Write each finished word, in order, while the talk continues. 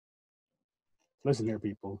Listen here,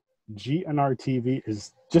 people. GNR TV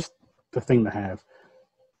is just the thing to have.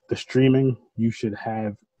 The streaming you should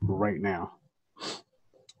have right now.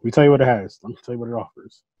 Let me tell you what it has. Let me tell you what it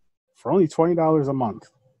offers. For only $20 a month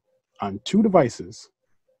on 2 devices,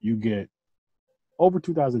 you get over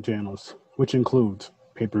 2,000 channels, which includes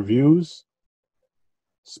pay-per-views,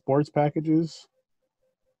 sports packages,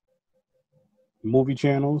 movie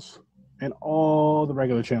channels, and all the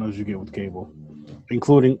regular channels you get with cable,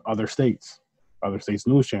 including other states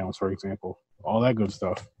news channels, for example, all that good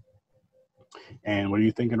stuff. And what are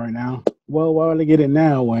you thinking right now? Well, why would I get it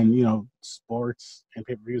now when, sports and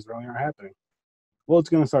pay-per-views really aren't happening? Well, it's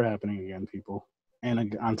going to start happening again, people.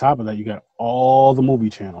 And on top of that, you got all the movie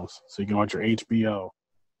channels. So you can watch your HBO,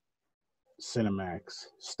 Cinemax,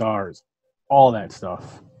 Stars, all that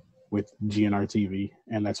stuff with GNR TV.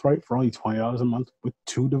 And that's right, for only $20 a month with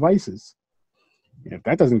 2 devices. And if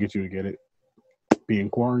that doesn't get you to get it, being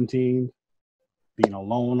quarantined, being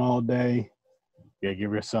alone all day, give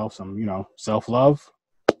yourself some, self-love.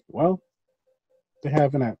 Well, they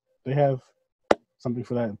have an app. They have something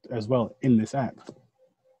for that as well in this app.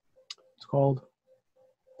 It's called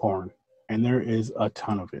Porn, and there is a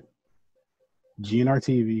ton of it. GNR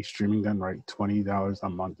TV, streaming done right, $20 a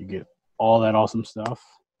month. You get all that awesome stuff.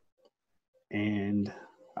 And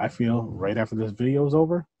I feel right after this video is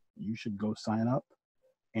over, you should go sign up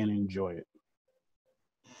and enjoy it.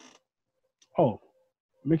 Oh,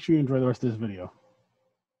 make sure you enjoy the rest of this video.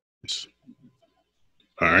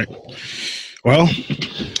 All right. Well,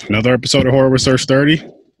 another episode of Horror Research 30.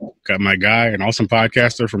 Got my guy, an awesome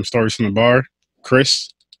podcaster from Stories from the Bar,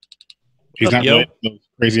 Chris. He's not related to those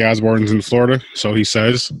crazy Osborns in Florida, so he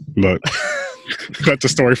says, but that's a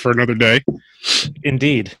story for another day.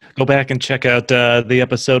 Indeed. Go back and check out the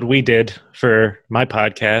episode we did for my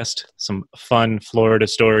podcast, some fun Florida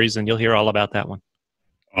stories, and you'll hear all about that one.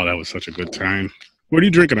 Oh, that was such a good time. What are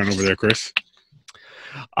you drinking on over there, Chris?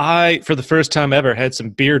 I, for the first time ever, had some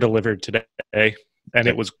beer delivered today, and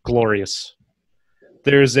it was glorious.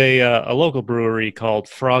 There's a local brewery called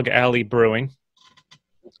Frog Alley Brewing,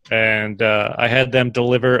 and I had them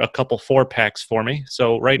deliver a couple 4-packs for me.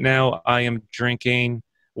 So right now I am drinking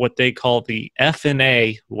what they call the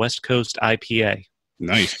F&A West Coast IPA.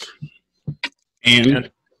 Nice. And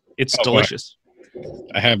it's delicious.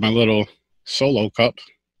 I have my little solo cup,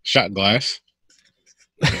 shot glass.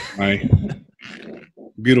 My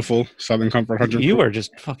beautiful Southern Comfort 100. You are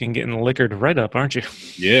just fucking getting liquored right up, aren't you?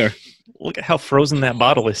 Yeah. Look at how frozen that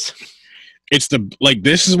bottle is. It's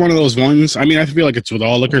this is one of those ones. I mean, I feel like it's with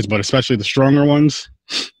all liquors, but especially the stronger ones.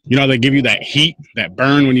 They give you that heat, that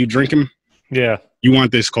burn when you drink them. Yeah. You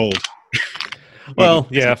want this cold. Well,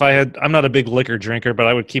 yeah, I'm not a big liquor drinker, but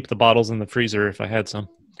I would keep the bottles in the freezer if I had some.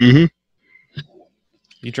 Mm-hmm.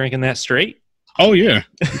 You drinking that straight? Oh, yeah.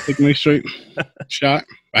 Taking a straight shot.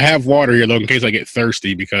 I have water here, though, in case I get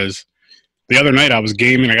thirsty, because the other night I was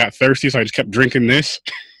gaming, I got thirsty, so I just kept drinking this.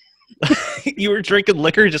 You were drinking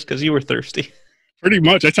liquor just because you were thirsty? Pretty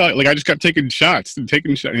much. I just kept taking shots and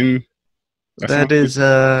taking shots. And that is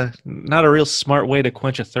not a real smart way to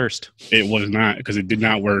quench a thirst. It was not, because it did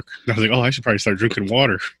not work. I was like, I should probably start drinking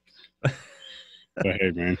water. But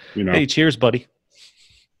hey, man, Hey, cheers, buddy.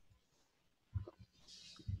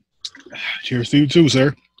 Cheers to you too,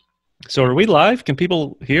 sir. So are we live? Can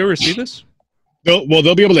people hear or see this? They'll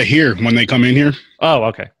be able to hear when they come in here. Oh,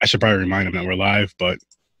 okay. I should probably remind them that we're live, but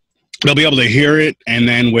they'll be able to hear it. And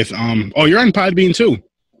then with you're on Podbean too.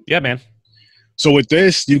 Yeah, man. So with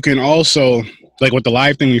this, you can also, like with the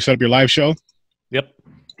live thing, you set up your live show. Yep.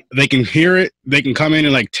 They can hear it. They can come in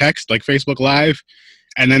and text, like Facebook Live.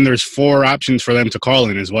 And then there's 4 options for them to call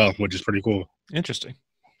in as well, which is pretty cool. Interesting.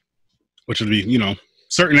 Which would be,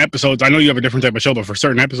 certain episodes. I know you have a different type of show, but for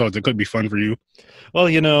certain episodes, it could be fun for you. Well,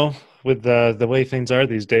 with the way things are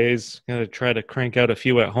these days, I'm going to try to crank out a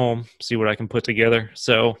few at home, see what I can put together.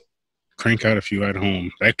 So crank out a few at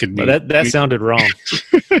home. That could be. But that sounded wrong.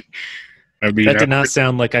 That did not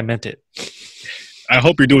sound like I meant it. I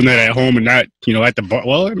hope you're doing that at home and not, at the bar.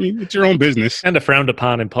 Well, I mean, it's your own business. And frowned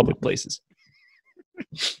upon in public places.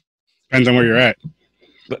 Depends on where you're at.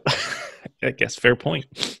 But I guess fair point.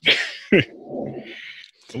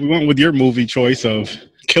 We went with your movie choice of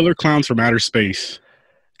Killer Klowns from Outer Space.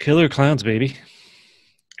 Killer Klowns, baby.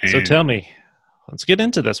 And so tell me, let's get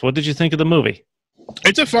into this. What did you think of the movie?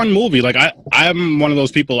 It's a fun movie. I'm one of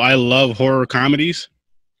those people, I love horror comedies.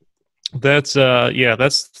 That's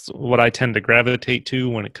what I tend to gravitate to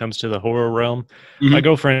when it comes to the horror realm. Mm-hmm. My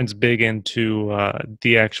girlfriend's big into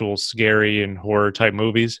the actual scary and horror type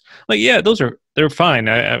movies. They're fine.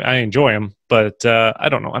 I enjoy them, but I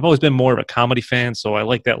don't know. I've always been more of a comedy fan, so I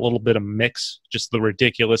like that little bit of mix, just the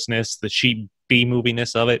ridiculousness, the cheap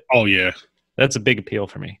B-moviness of it. Oh yeah, that's a big appeal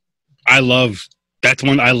for me. I love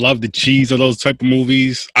the cheese of those type of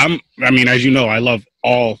movies. I mean, as you know, I love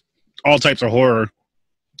all types of horror.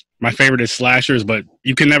 My favorite is slashers, but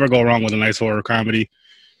you can never go wrong with a nice horror comedy.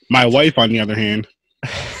 My wife, on the other hand,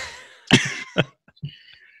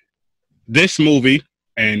 this movie,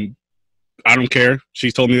 and I don't care.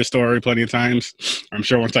 She's told me the story plenty of times. I'm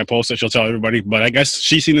sure once I post it, she'll tell everybody. But I guess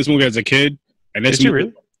she's seen this movie as a kid. And this Did you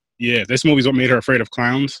really? Yeah, this movie's what made her afraid of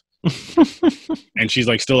clowns. And she's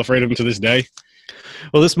like still afraid of them to this day.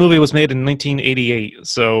 Well, this movie was made in 1988,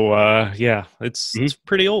 so yeah, it's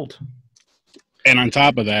pretty old. And on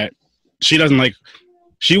top of that, she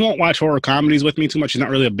won't watch horror comedies with me too much. She's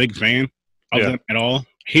not really a big fan of them at all.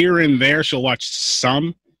 Here and there, she'll watch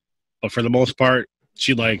some, but for the most part,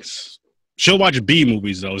 she'll watch B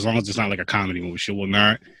movies though, as long as it's not like a comedy movie. She will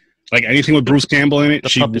not like anything with Bruce Campbell in it.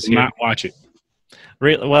 She will not watch it.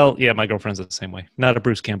 Well, yeah, my girlfriend's the same way. Not a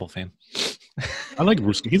Bruce Campbell fan. I like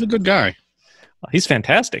Bruce. He's a good guy. He's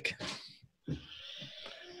fantastic.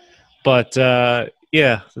 But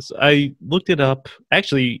yeah, I looked it up.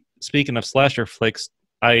 Actually, speaking of slasher flicks,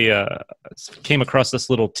 I came across this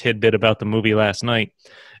little tidbit about the movie last night.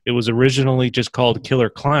 It was originally just called Killer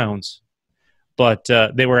Klowns, but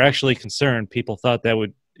they were actually concerned. People thought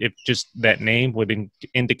if just that name would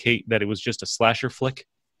indicate that it was just a slasher flick.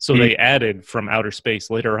 So they added From Outer Space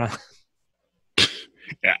later on.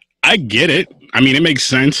 Yeah, I get it. I mean, it makes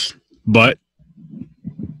sense, but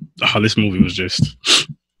this movie was just...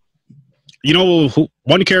 You know,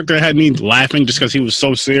 one character that had me laughing just because he was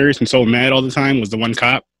so serious and so mad all the time was the one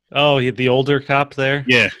cop. Oh, the older cop there?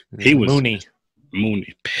 Yeah, he was... Mooney.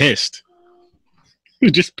 Pissed. He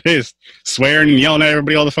was just pissed. Swearing and yelling at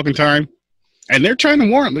everybody all the fucking time. And they're trying to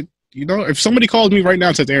warn him. Like, you know, if somebody calls me right now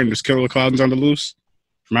and says, Aaron, there's killer clowns on the loose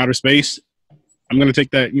from outer space, I'm going to take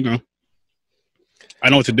that, you know. I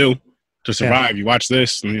know what to do to survive. Yeah. You watch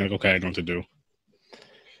this, and you're like, okay, I know what to do.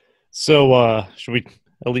 So, should we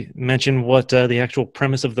at least mention what the actual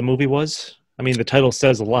premise of the movie was? I mean, the title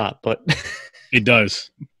says a lot, but... It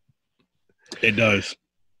does. It does.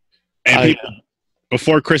 And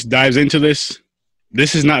before Chris dives into this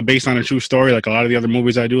is not based on a true story like a lot of the other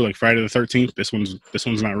movies I do, like Friday the 13th. This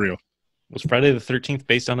one's not real. Was Friday the 13th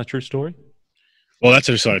based on a true story? Well, that's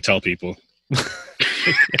just what I tell people.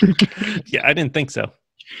 Yeah, I didn't think so.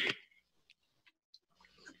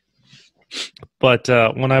 But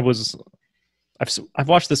when I've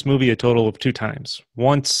watched this movie a total of 2 times.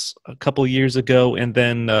 Once a couple years ago, and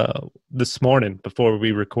then this morning before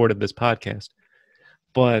we recorded this podcast.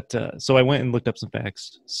 But so I went and looked up some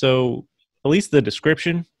facts. So at least the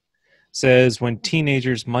description says when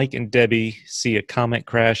teenagers Mike and Debbie see a comet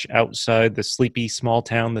crash outside the sleepy small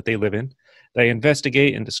town that they live in, they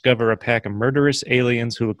investigate and discover a pack of murderous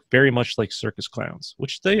aliens who look very much like circus clowns,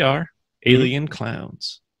 which they are. Alien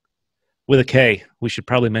clowns. With a K. We should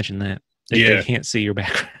probably mention that. They can't see your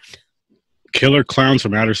background. Killer Clowns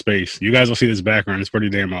from Outer Space. You guys will see this background. It's pretty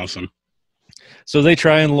damn awesome. So they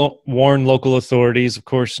try and warn local authorities. Of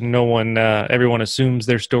course, everyone assumes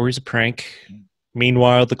their story's a prank.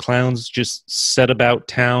 Meanwhile, the clowns just set about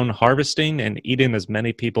town harvesting and eating as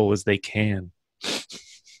many people as they can.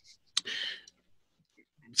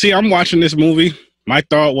 See, I'm watching this movie. My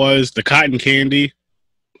thought was the cotton candy.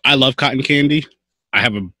 I love cotton candy. I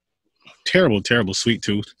have a terrible, terrible sweet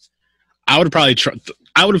tooth. I would have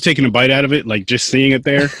probably taken a bite out of it, like just seeing it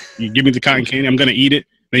there. You give me the cotton candy, I'm gonna eat it.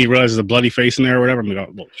 Then you realize there's a bloody face in there or whatever. I'm like,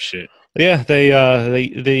 oh shit. Yeah,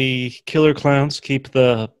 they killer clowns keep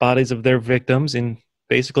the bodies of their victims in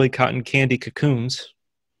basically cotton candy cocoons.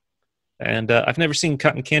 And I've never seen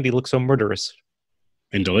cotton candy look so murderous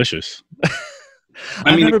and delicious.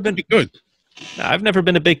 I've never been good. I've never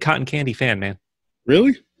been a big cotton candy fan, man.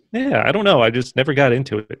 Really? Yeah, I don't know. I just never got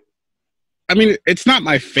into it. I mean, it's not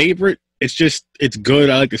my favorite. It's just, it's good.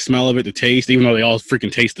 I like the smell of it, the taste, even though they all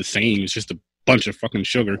freaking taste the same. It's just a bunch of fucking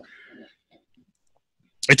sugar.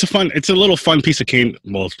 It's a little fun piece of candy.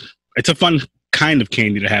 Well, it's a fun kind of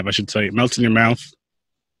candy to have, I should say. It melts in your mouth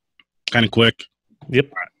kind of quick.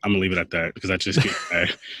 Yep. Right, I'm going to leave it at that because that's just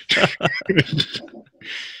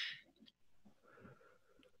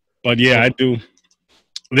But yeah, I do.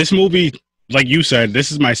 This movie, like you said,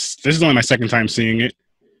 this is only my second time seeing it.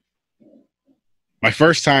 My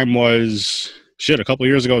first time was a couple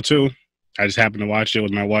years ago too. I just happened to watch it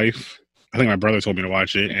with my wife. I think my brother told me to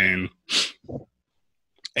watch it, and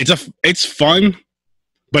it's fun,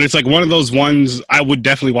 but it's like one of those ones I would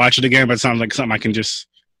definitely watch it again. But it sounds like something I can just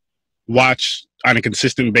watch on a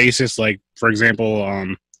consistent basis. Like for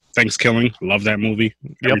example, Thanksgiving. Love that movie.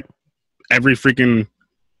 Yep. Every freaking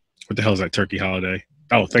what the hell is that turkey holiday?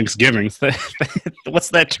 Oh, Thanksgiving. What's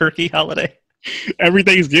that turkey holiday? Every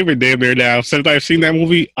Thanksgiving damn near now. Since I've seen that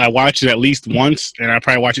movie, I watch it at least once, and I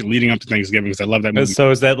probably watch it leading up to Thanksgiving because I love that movie.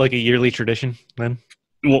 So is that like a yearly tradition then?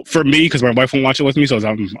 Well, for me, because my wife won't watch it with me, so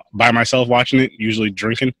I'm by myself watching it, usually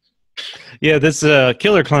drinking. Yeah, this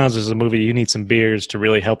Killer Klowns is a movie you need some beers to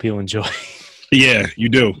really help you enjoy. Yeah, you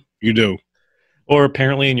do. You do. Or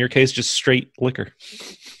apparently, in your case, just straight liquor.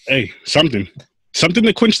 Hey, something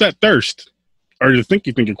to quench that thirst, or to think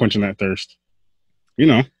you're quenching that thirst. You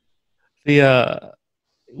know. The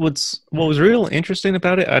what was real interesting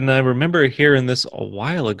about it, and I remember hearing this a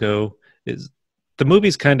while ago, is the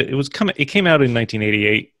movie's it came out in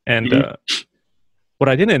 1988, and what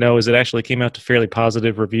I didn't know is it actually came out to fairly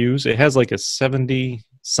positive reviews. It has like a 70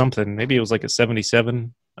 something, maybe it was like a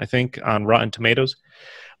 77, I think, on Rotten Tomatoes.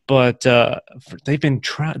 But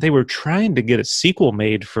they were trying to get a sequel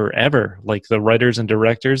made forever, like the writers and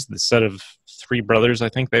directors, the set of three brothers, I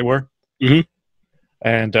think they were. Mm-hmm.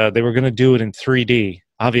 And they were going to do it in 3D.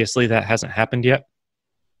 Obviously, that hasn't happened yet.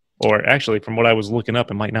 Or actually, from what I was looking up,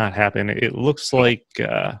 it might not happen. It looks like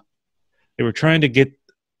they were trying to get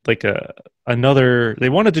like another. They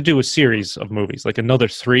wanted to do a series of movies, like another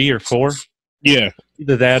 3 or 4. Yeah,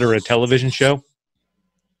 either that or a television show.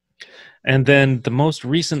 And then the most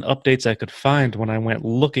recent updates I could find when I went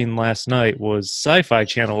looking last night was Sci-Fi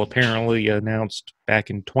Channel apparently announced back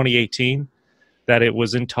in 2018 that it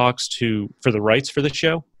was in talks for the rights for the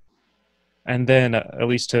show, and then at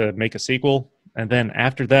least to make a sequel. And then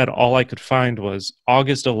after that, all I could find was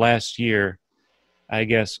August of last year. I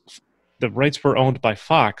guess the rights were owned by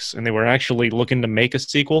Fox, and they were actually looking to make a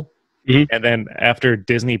sequel. Mm-hmm. And then after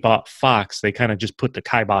Disney bought Fox, they kind of just put the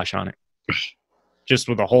kibosh on it. Just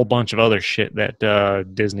with a whole bunch of other shit that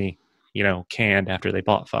Disney, canned after they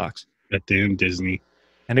bought Fox. That damn Disney.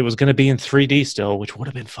 And it was going to be in 3D still, which would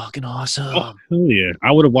have been fucking awesome. Oh, hell yeah.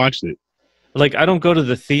 I would have watched it. Like, I don't go to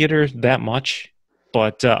the theater that much,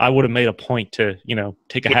 but I would have made a point to,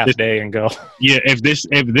 take a half day and go. Yeah, if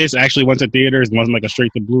this actually went to theaters and wasn't like a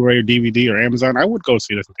straight to Blu-ray or DVD or Amazon, I would go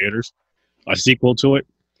see this in theaters. A sequel to it.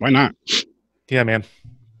 Why not? Yeah, man.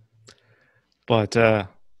 But,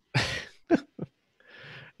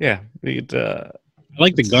 yeah. I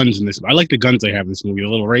like the guns in this. I like the guns they have in this movie. The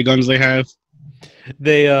little ray guns they have.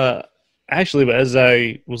 They actually, as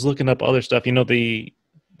I was looking up other stuff, they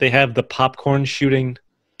have the popcorn shooting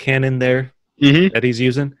cannon there that he's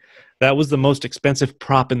using. That was the most expensive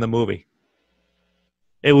prop in the movie.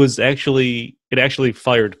 It actually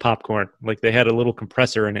fired popcorn. Like they had a little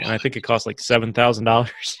compressor in it, and I think it cost like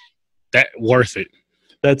 $7,000. That worth it.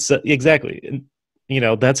 That's exactly.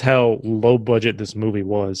 That's how low budget this movie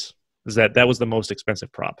was. Is that was the most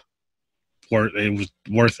expensive prop. Or it was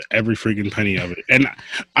worth every freaking penny of it. And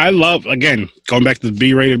I love, again, going back to the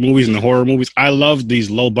B-rated movies and the horror movies, I love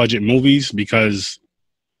these low-budget movies because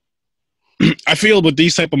I feel with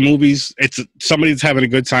these type of movies, it's somebody that's having a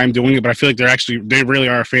good time doing it, but I feel like they really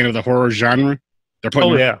are a fan of the horror genre. They're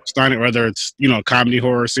putting on it, whether it's, comedy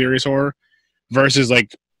horror or serious horror, versus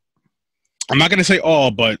like, I'm not going to say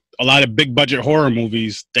all, but a lot of big-budget horror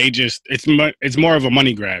movies, it's more of a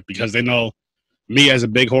money grab because they know me as a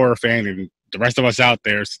big horror fan and the rest of us out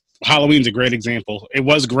there. Halloween's a great example. It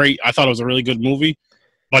was great. I thought it was a really good movie,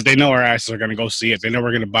 but they know our asses are going to go see it. They know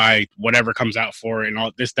we're going to buy whatever comes out for it and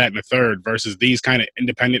all this, that, and the third, versus these kind of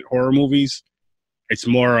independent horror movies. It's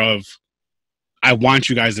more of, I want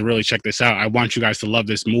you guys to really check this out. I want you guys to love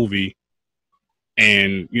this movie.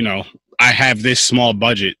 And, I have this small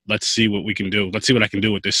budget. Let's see what we can do. Let's see what I can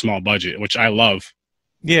do with this small budget, which I love.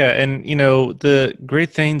 Yeah, and the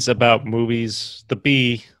great things about movies, the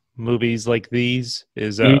B movies like these,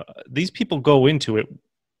 is these people go into it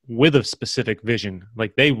with a specific vision.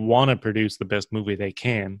 Like they want to produce the best movie they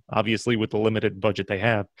can, obviously with the limited budget they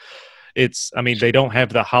have. They don't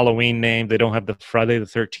have the Halloween name, they don't have the Friday the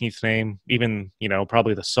 13th name, even,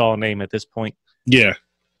 probably the Saw name at this point. Yeah.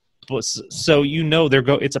 But so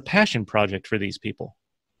it's a passion project for these people.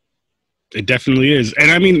 It definitely is.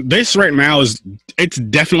 And this right now it's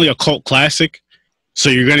definitely a cult classic. So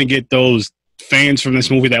you're going to get those fans from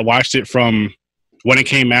this movie that watched it from when it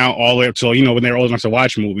came out all the way up to, when they're old enough to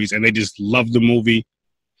watch movies, and they just love the movie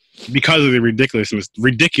because of the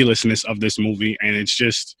ridiculousness of this movie. And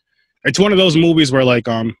it's one of those movies where like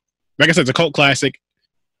I said, it's a cult classic.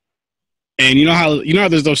 And you know how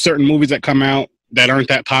there's those certain movies that come out that aren't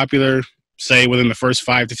that popular, say within the first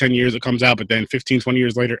 5 to 10 years it comes out, but then 15, 20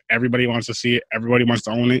 years later, everybody wants to see it. Everybody wants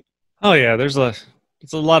to own it. Oh yeah. It's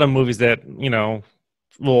a lot of movies that,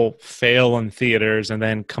 will fail in theaters and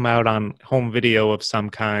then come out on home video of some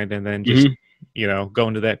kind. And then just, go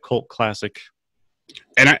into that cult classic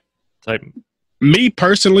and type. me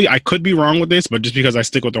personally, I could be wrong with this, but just because I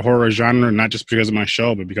stick with the horror genre, not just because of my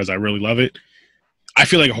show, but because I really love it, I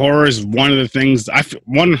feel like horror is one of the things. I feel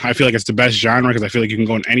like it's the best genre because I feel like you can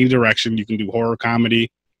go in any direction. You can do horror comedy.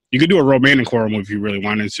 You could do a romantic horror movie if you really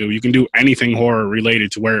wanted to. You can do anything horror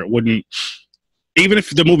related to where it wouldn't, even if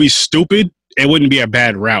the movie's stupid, it wouldn't be a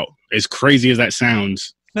bad route. As crazy as that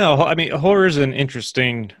sounds. No, I mean, horror is an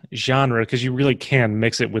interesting genre because you really can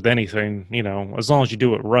mix it with anything, you know, as long as you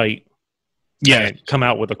do it right. Yeah. And come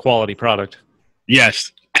out with a quality product.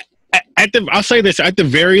 Yes. I'll say this, at the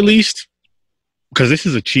very least, because this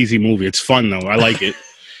is a cheesy movie. It's fun, though. I like it.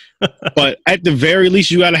 But at the very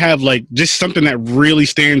least, you got to have, like, just something that really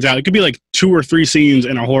stands out. It could be, like, 2 or 3 scenes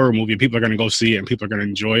in a horror movie. People are going to go see it, and people are going to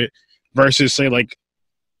enjoy it. Versus, say, like,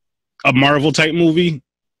 a Marvel-type movie.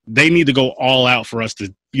 They need to go all out for us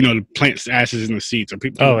to, you know, to plant asses in the seats. Or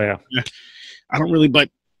people. Oh, yeah. I don't really, but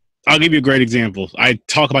I'll give you a great example. I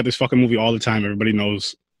talk about this fucking movie all the time. Everybody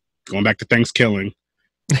knows. Going back to Thanksgiving.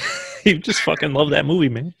 You just fucking love that movie,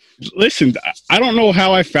 man. Listen, I don't know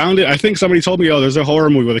how I found it. I think somebody told me, oh, there's a horror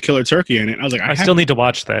movie with a killer turkey in it. I was like, I still need to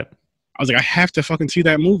watch that. I was like, I have to fucking see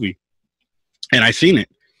that movie. And I seen it.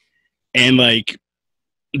 And, like,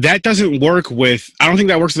 that doesn't work with, I don't think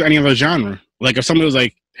that works with any other genre. Like, if somebody was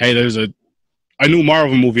like, hey, there's a new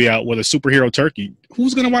Marvel movie out with a superhero turkey,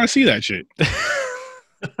 who's going to want to see that shit?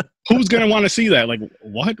 Who's going to want to see that? Like,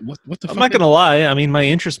 what? What the fuck? I'm not going to lie. I mean, my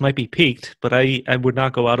interest might be piqued, but I would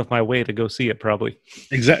not go out of my way to go see it, probably.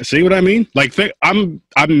 Exactly. See what I mean? Like, I'm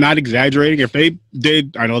not exaggerating. If they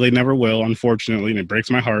did, I know they never will, unfortunately, and it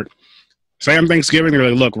breaks my heart. Say on Thanksgiving,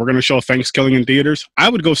 they're like, look, we're going to show Thanksgiving in theaters. I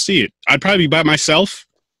would go see it. I'd probably be by myself,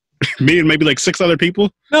 me and maybe like 6 other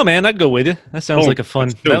people. No, man, I'd go with you. That sounds like a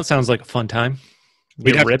fun. That sounds like a fun time.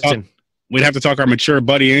 We'd have to talk our mature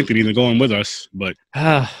buddy Anthony to go in with us, but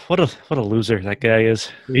what a loser that guy is.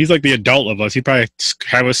 He's like the adult of us. He'd probably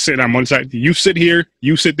have us sitting on one side. You sit here,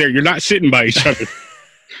 you sit there. You're not sitting by each other.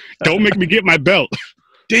 Don't make me get my belt.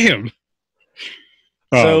 Damn.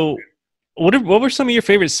 So, what were some of your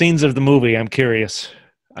favorite scenes of the movie? I'm curious.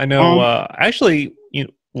 I know. Actually,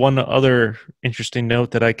 one other interesting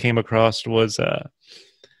note that I came across was I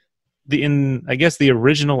guess the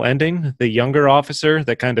original ending, the younger officer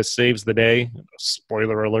that kind of saves the day.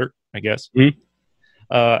 Spoiler alert, I guess.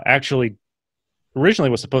 Mm-hmm. Actually, originally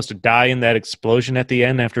was supposed to die in that explosion at the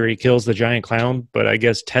end after he kills the giant clown, but I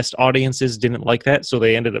guess test audiences didn't like that, so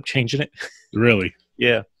they ended up changing it. Really?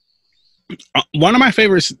 Yeah. One of my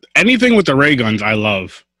favorites, anything with the ray guns, I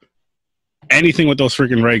love. Anything with those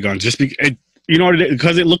freaking ray guns, just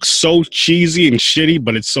because it looks so cheesy and shitty,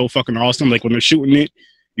 but it's so fucking awesome. Like when they're shooting it,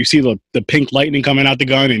 you see the pink lightning coming out the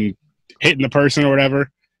gun and hitting the person or whatever.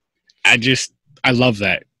 I love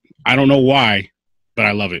that. I don't know why, but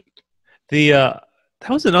I love it. That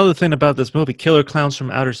was another thing about this movie, Killer Klowns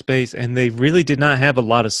from Outer Space, and they really did not have a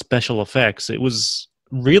lot of special effects. It was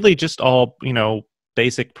really just all,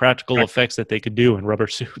 basic practical effects that they could do in rubber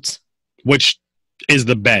suits. Which is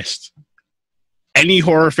the best. Any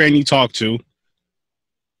horror fan you talk to,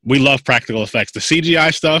 we love practical effects. The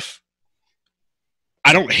CGI stuff,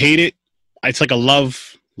 I don't hate it. It's like a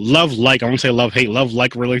love-like, I won't say love-hate,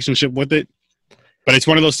 love-like relationship with it. But it's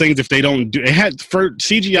one of those things, if they don't do it, for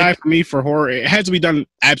CGI, for me, for horror, it has to be done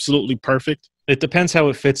absolutely perfect. It depends how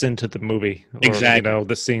it fits into the movie. Or, exactly.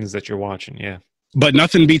 The scenes that you're watching, yeah. But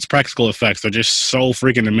nothing beats practical effects. They're just so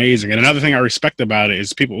freaking amazing. And another thing I respect about it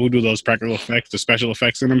is people who do those practical effects, the special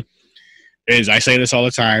effects in them, is I say this all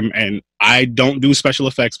the time, and I don't do special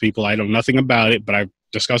effects, people. I know nothing about it, but I've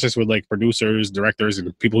discussed this with like producers, directors,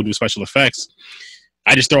 and people who do special effects.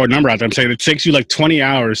 I just throw a number out there. I'm saying it takes you like 20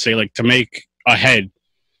 hours, say, like to make a head,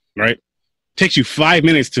 right? It takes you 5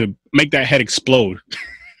 minutes to make that head explode.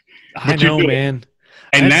 I know, man.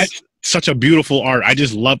 And that's such a beautiful art. I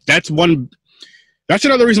just love that's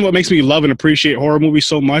another reason what makes me love and appreciate horror movies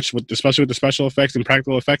so much, especially with the special effects and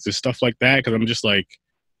practical effects, is stuff like that, because I'm just like,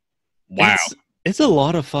 wow. It's a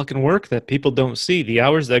lot of fucking work that people don't see. The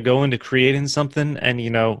hours that go into creating something and,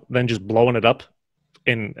 then just blowing it up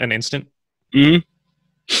in an instant. Mm-hmm.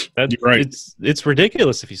 You're right. It's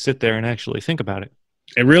ridiculous if you sit there and actually think about it.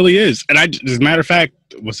 It really is. And as a matter of fact,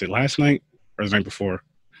 was it last night or the night before?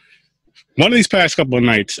 One of these past couple of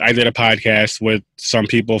nights, I did a podcast with some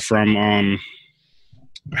people from, I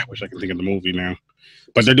wish I could think of the movie now,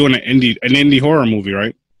 but they're doing an indie horror movie,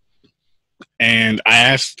 right? And I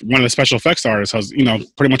asked one of the special effects artists,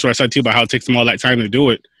 pretty much what I said to you about how it takes them all that time to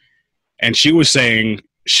do it. And she was saying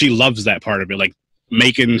she loves that part of it, like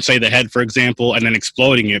making, say, the head, for example, and then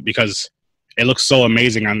exploding it, because it looks so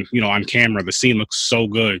amazing on camera. The scene looks so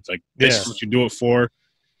good. Like, this is what you do it for.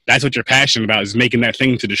 that's what you're passionate about, is making that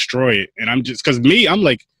thing to destroy it. And I'm just, because I'm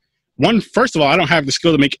like, first of all, I don't have the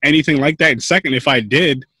skill to make anything like that. And second, if I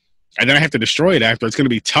did, and then I have to destroy it after, it's going to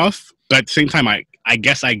be tough. But at the same time, I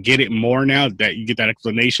guess I get it more now that you get that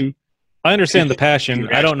explanation. I understand the passion.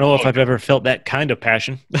 I don't know if I've ever felt that kind of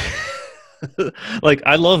passion. Like,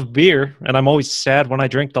 I love beer, and I'm always sad when I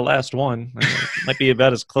drink the last one. It might be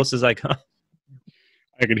about as close as I come.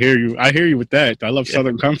 I can hear you. I hear you with that. I love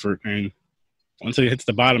Southern Comfort, and once it hits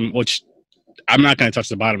the bottom, which I'm not going to touch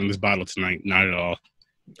the bottom of this bottle tonight, not at all.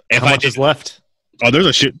 How much is left? Oh,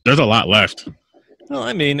 there's a lot left. Well,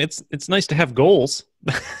 I mean, it's nice to have goals.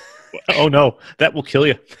 Oh no, that will kill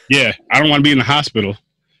you. Yeah, I don't want to be in the hospital.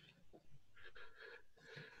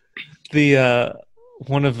 The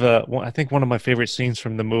I think one of my favorite scenes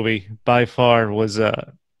from the movie by far was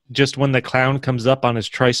just when the clown comes up on his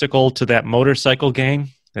tricycle to that motorcycle gang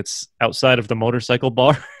that's outside of the motorcycle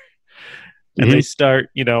bar, and they start,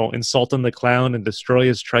 insulting the clown and destroy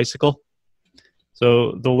his tricycle.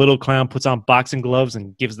 So the little clown puts on boxing gloves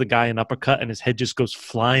and gives the guy an uppercut, and his head just goes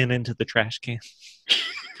flying into the trash can.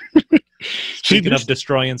 Speaking of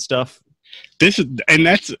destroying stuff, that's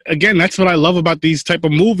what I love about these type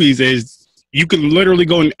of movies is you can literally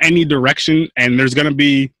go in any direction, and there's gonna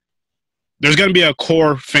be a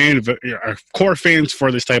core fans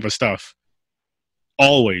for this type of stuff.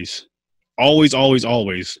 Always.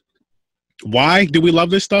 Why do we love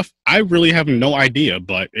this stuff? I really have no idea,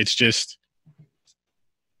 but it's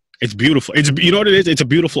beautiful. You know what it is? It's a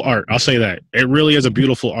beautiful art. I'll say that. It really is a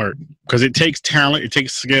beautiful art because it takes talent, it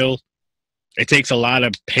takes skill, it takes a lot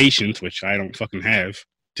of patience, which I don't fucking have,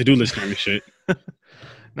 to do this kind of shit.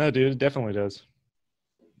 No, dude, it definitely does.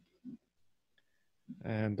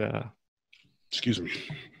 And excuse me.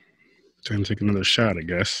 Time to take another shot, I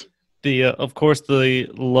guess. Of course, the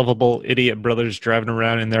lovable idiot brothers driving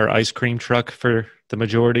around in their ice cream truck for the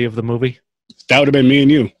majority of the movie. That would have been me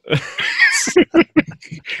and you.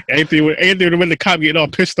 Anthony would have been the cop getting all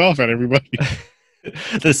pissed off at everybody.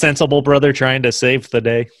 The sensible brother trying to save the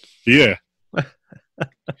day. Yeah.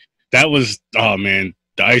 That was, oh man,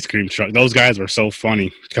 the ice cream truck. Those guys were so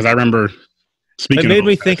funny because I remember speaking.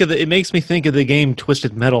 It makes me think of the game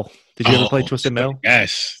Twisted Metal. Did you ever play Twisted Metal?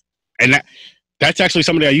 Yes, and that's actually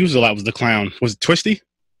somebody I used a lot. Was the clown? Was it Twisty?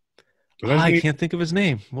 I can't think of his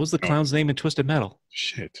name. What was the clown's name in Twisted Metal?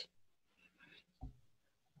 Shit.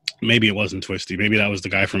 Maybe it wasn't Twisty. Maybe that was the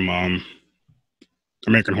guy from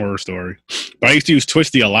American Horror Story. But I used to use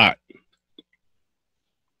Twisty a lot.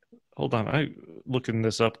 Hold on, I'm looking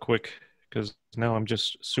this up quick because now I'm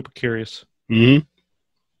just super curious. Mm-hmm.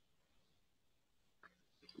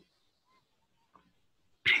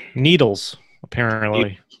 Needles,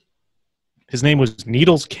 apparently. His name was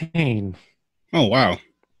Needles Kane. Oh, wow.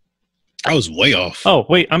 I was way off. Oh,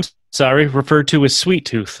 wait, I'm sorry. Referred to as Sweet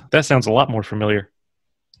Tooth. That sounds a lot more familiar.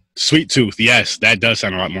 Sweet Tooth, yes. That does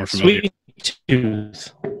sound a lot more familiar. Sweet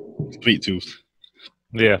Tooth. Sweet Tooth.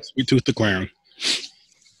 Yeah. Sweet Tooth the Clown.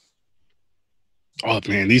 Oh,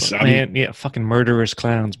 man. Fucking murderous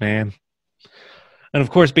clowns, man. And,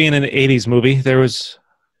 of course, being an 80s movie, there was...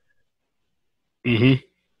 Mm-hmm.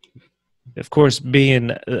 Of course,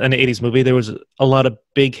 being an 80s movie, there was a lot of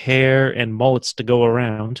big hair and mullets to go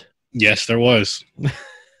around. Yes, there was.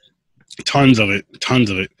 Tons of it.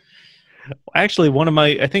 Actually, one of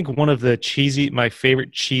my favorite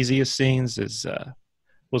cheesiest scenes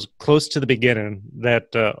was close to the beginning.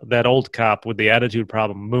 That old cop with the attitude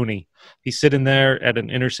problem, Mooney. He's sitting there at an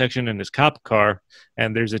intersection in his cop car,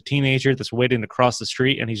 and there's a teenager that's waiting to cross the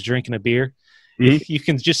street, and he's drinking a beer. Mm-hmm. You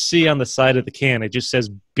can just see on the side of the can, it just says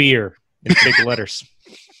beer in big letters.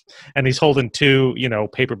 And he's holding two,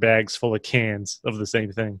 paper bags full of cans of the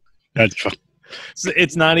same thing. That's fun. So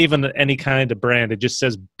it's not even any kind of brand. It just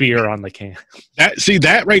says beer on the can.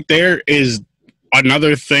 That right there is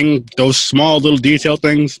another thing, those small little detail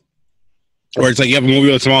things, where it's like you have a movie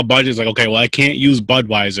with a small budget. It's like, okay, well, I can't use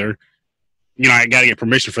Budweiser. I got to get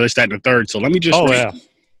permission for this, that, and the third. So let me just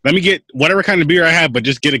let me get whatever kind of beer I have, but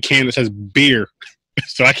just get a can that says beer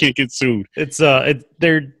so I can't get sued. It's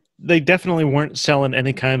they definitely weren't selling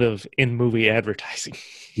any kind of in-movie advertising.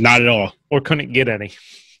 Not at all. Or couldn't get any.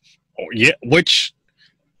 Oh, yeah, which,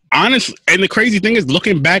 honestly, and the crazy thing is,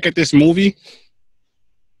 looking back at this movie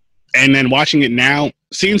and then watching it now,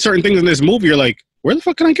 seeing certain things in this movie, you're like, where the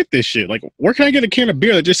fuck can I get this shit? Like, where can I get a can of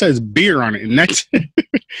beer that just says beer on it? And that's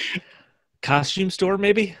costume store,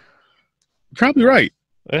 maybe? Probably right.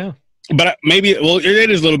 Yeah. But maybe, well, it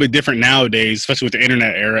is a little bit different nowadays, especially with the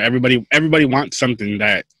internet era. Everybody wants something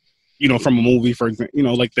that, from a movie, for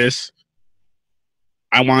example, like this.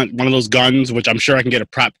 I want one of those guns, which I'm sure I can get a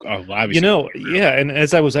prop of. Obviously, You know, yeah. And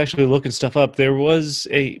as I was actually looking stuff up, there was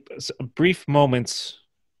a brief moments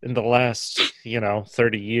in the last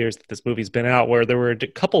 30 years that this movie's been out where there were a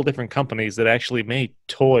couple of different companies that actually made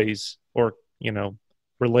toys or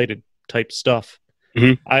related type stuff.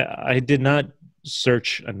 Mhm. I did not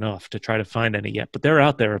search enough to try to find any yet, but they're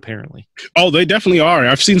out there apparently. Oh, they definitely are.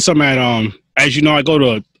 I've seen some at as you know, I go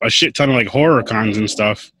to a shit ton of like horror cons and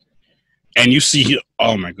stuff, and you see,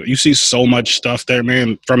 oh my god, you see so much stuff there,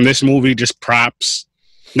 man. From this movie, just props,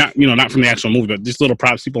 not from the actual movie, but just little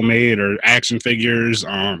props people made or action figures.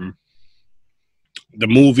 The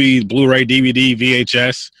movie, Blu-ray, DVD,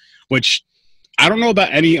 VHS, which I don't know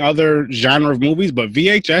about any other genre of movies, but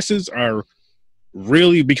VHSs are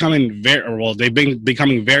really becoming they've been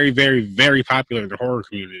becoming very, very, very popular in the horror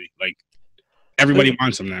community. Like everybody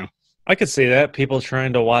wants them now. I could see that people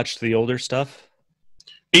trying to watch the older stuff.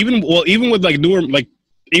 Even with like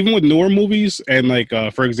even with newer movies and like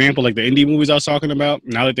for example, like the indie movies I was talking about.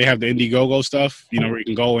 Now that they have the Indiegogo stuff, where you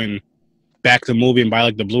can go and back the movie and buy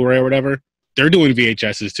like the Blu-ray or whatever, they're doing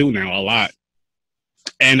VHSs too now a lot.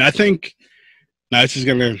 And I think. Now,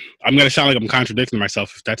 I'm gonna sound like I'm contradicting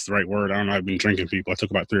myself if that's the right word. I don't know. I've been drinking, people. I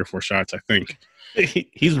took about 3 or 4 shots, I think.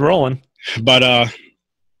 He's rolling. But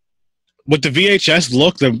with the VHS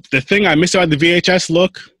look, the thing I miss about the VHS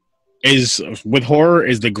look is with horror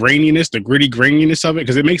is the graininess, the gritty graininess of it,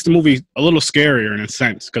 because it makes the movie a little scarier in a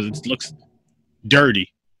sense because it looks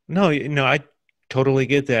dirty. No, I totally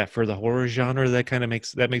get that. For the horror genre,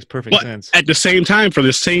 that makes perfect sense. At the same time, for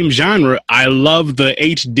the same genre, I love the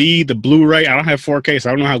HD, the Blu-ray. I don't have 4K, so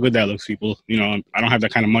I don't know how good that looks, people. I don't have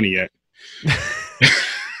that kind of money yet.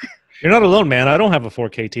 You're not alone, man. I don't have a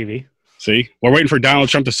 4K TV. See, we're waiting for Donald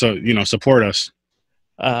Trump to support us.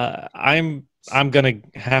 I'm gonna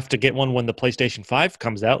have to get one when the PlayStation 5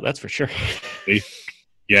 comes out. That's for sure. See?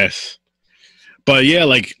 Yes, but yeah,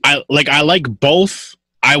 I like both.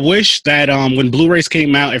 I wish that when Blu-rays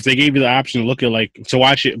came out, if they gave you the option to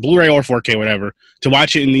watch it Blu-ray or 4K, whatever, to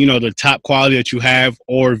watch it in the top quality that you have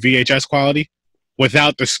or VHS quality,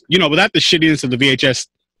 without the shittiness of the VHS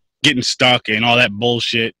getting stuck and all that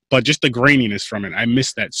bullshit, but just the graininess from it. I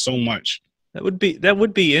miss that so much. That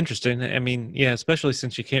would be interesting. I mean, yeah, especially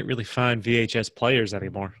since you can't really find VHS players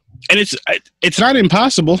anymore. And it's not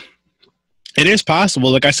impossible. It is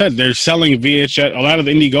possible. Like I said, they're selling VHS. A lot of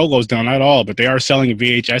the Indiegogos don't, not all, but they are selling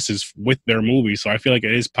VHSs with their movies. So I feel like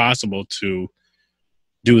it is possible to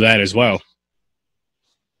do that as well.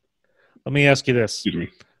 Let me ask you this. Excuse me.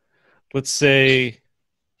 Let's say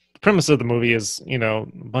the premise of the movie is, a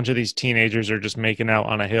bunch of these teenagers are just making out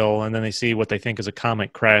on a hill, and then they see what they think is a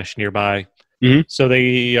comet crash nearby. Mm-hmm. So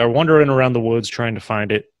they are wandering around the woods trying to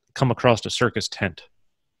find it, come across a circus tent.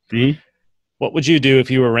 Mm-hmm. What would you do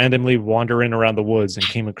if you were randomly wandering around the woods and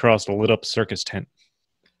came across a lit-up circus tent?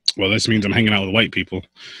 Well, this means I'm hanging out with white people.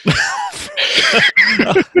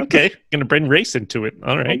 Okay, gonna bring race into it.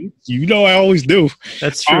 All right. I always do.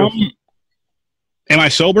 That's true. Am I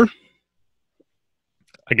sober?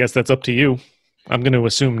 I guess that's up to you. I'm going to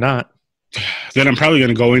assume not. Then I'm probably going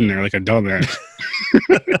to go in there like a dumbass.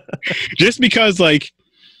 Just because, let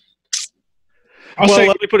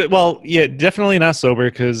me put it. Well, yeah, definitely not sober,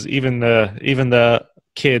 because even the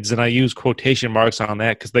kids, and I use quotation marks on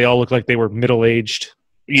that because they all look like they were middle-aged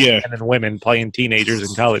men and women playing teenagers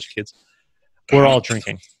and college kids. We're all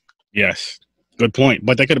drinking. Yes, good point.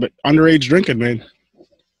 But they could have been underage drinking, man.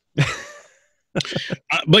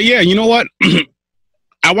 But yeah, you know what?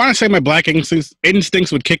 I want to say my black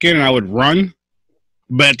instincts would kick in and I would run.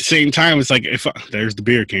 But at the same time, it's like, there's the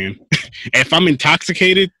beer can. If I'm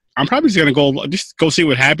intoxicated, I'm probably just going to go see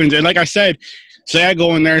what happens. And like I said, say I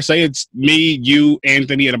go in there, say it's me, you,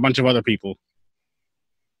 Anthony, and a bunch of other people.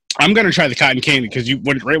 I'm going to try the cotton candy because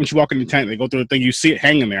right when you walk in the tent, they go through the thing, you see it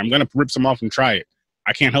hanging there. I'm going to rip some off and try it.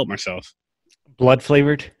 I can't help myself. Blood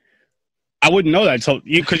flavored? I wouldn't know that. So,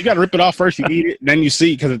 because you got to rip it off first, you eat it, then you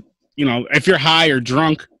see, because, if you're high or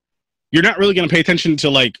drunk, you're not really going to pay attention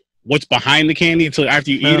to, what's behind the candy until after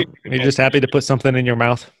you eat it. You're just happy to put something in your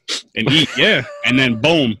mouth. And eat, yeah. And then,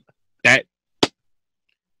 boom, that.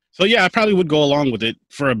 So, yeah, I probably would go along with it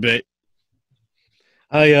for a bit.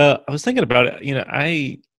 I was thinking about it.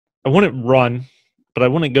 I wouldn't run, but I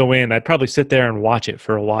wouldn't go in. I'd probably sit there and watch it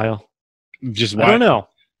for a while. Just watch. I don't know.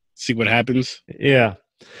 See what happens. Yeah.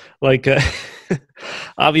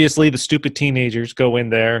 Obviously the stupid teenagers go in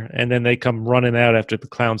there and then they come running out after the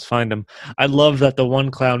clowns find them. I love that the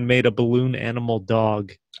one clown made a balloon animal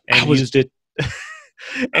dog and used it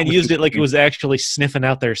like it was actually sniffing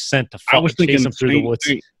out their scent to chase them through the woods.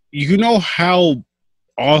 You know how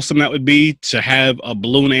awesome that would be to have a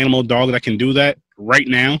balloon animal dog that can do that? right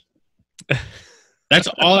now, that's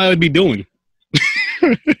all I would be doing.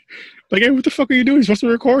 Like, hey, what the fuck are you doing? You're supposed to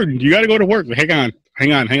be recording. You got to go to work. Like, hang on. I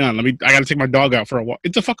got to take my dog out for a walk.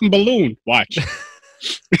 It's a fucking balloon. Watch.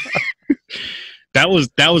 That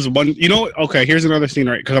was one. You know, okay, here's another scene,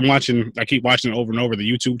 right? Because I keep watching it over and over.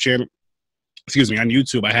 The YouTube channel. Excuse me, on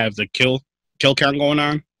YouTube, I have the kill count going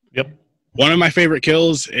on. Yep. One of my favorite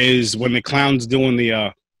kills is when the clown's doing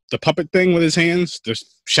the puppet thing with his hands.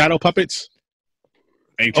 There's shadow puppets.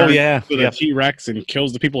 And he turns to the T-Rex and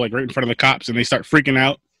kills the people like right in front of the cops, and they start freaking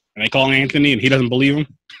out. And they call Anthony, and he doesn't believe him.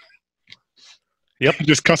 Yep.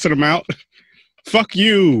 Just cussing him out. Fuck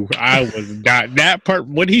you. I was not that part.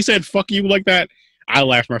 When he said fuck you like that, I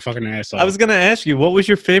laughed my fucking ass off. I was going to ask you, what was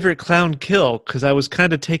your favorite clown kill? Because I was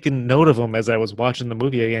kind of taking note of them as I was watching the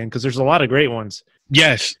movie again, because there's a lot of great ones.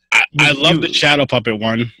 Yes. I love the shadow puppet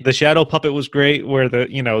one. The shadow puppet was great, where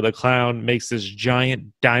the clown makes this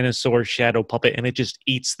giant dinosaur shadow puppet, and it just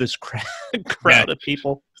eats this crowd of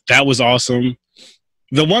people. That was awesome.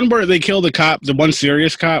 The one where they kill the cop, the one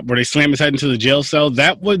serious cop, where they slam his head into the jail cell,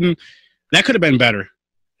 that could have been better.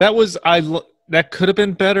 That could have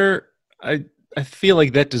been better. I feel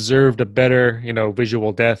like that deserved a better,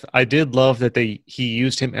 visual death. I did love that he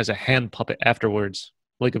used him as a hand puppet afterwards,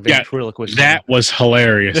 like a ventriloquist. That was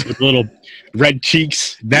hilarious. With little red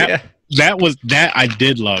cheeks. That I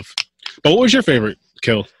did love. But what was your favorite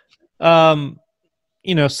kill?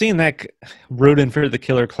 Seeing that, rooting for the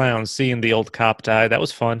killer clowns, seeing the old cop die, that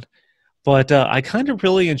was fun. But I kind of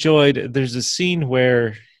really enjoyed, there's a scene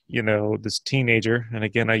where, this teenager, and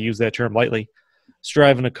again, I use that term lightly, is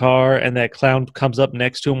driving a car, and that clown comes up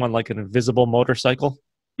next to him on like an invisible motorcycle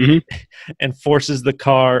and forces the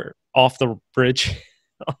car off the bridge.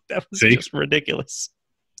 That was just ridiculous.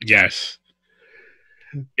 Yes.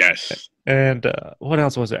 And what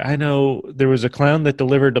else was there? I know there was a clown that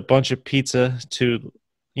delivered a bunch of pizza to,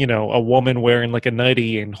 a woman wearing like a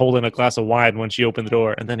nightie and holding a glass of wine when she opened the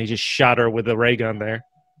door, and then he just shot her with a ray gun there.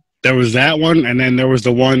 There was that one, and then there was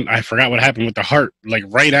the one, I forgot what happened with the heart, like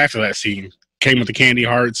right after that scene. Came with the candy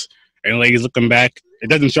hearts, and the lady's looking back.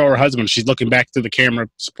 It doesn't show her husband. She's looking back to the camera.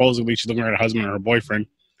 Supposedly, she's looking at her husband or her boyfriend.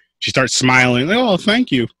 She starts smiling. Like, oh,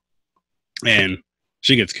 thank you. And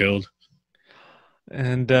she gets killed.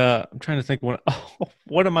 And I'm trying to think.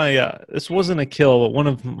 One of my this wasn't a kill, but one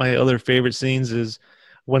of my other favorite scenes is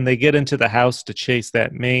when they get into the house to chase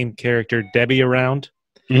that main character Debbie around,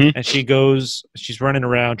 and she's running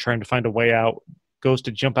around trying to find a way out. Goes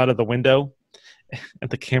to jump out of the window, and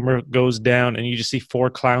the camera goes down, and you just see 4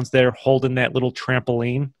 clowns there holding that little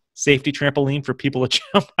safety trampoline for people to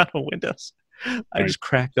jump out of windows. I just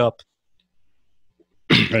cracked up.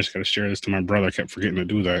 I just got to share this to my brother. I kept forgetting to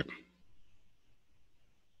do that.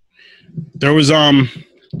 There was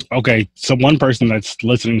okay, so one person that's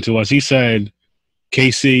listening to us, he said,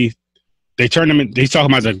 KC, they turned him in, he's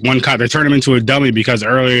talking about the one cop, they turned him into a dummy because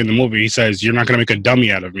earlier in the movie he says, you're not going to make a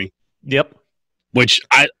dummy out of me. Yep. Which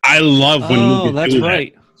I love when movies that's do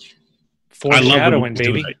right. that. Foreshadowing,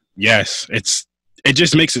 baby. Yes, it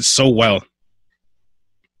just makes it so well.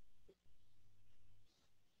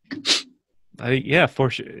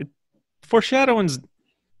 Foreshadowing's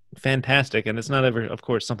fantastic, and it's not ever, of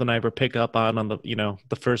course, something I ever pick up on the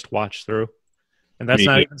the first watch through, and that's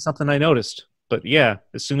not even something I noticed. But yeah,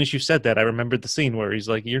 as soon as you said that, I remembered the scene where he's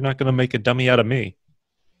like, "You're not going to make a dummy out of me,"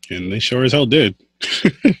 and they sure as hell did.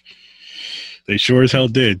 They sure as hell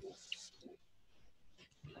did.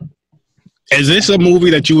 Is this a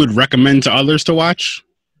movie that you would recommend to others to watch?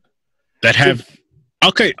 That have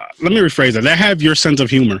okay, let me rephrase that. That have your sense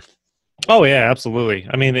of humor. Oh yeah, absolutely.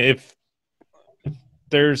 I mean, if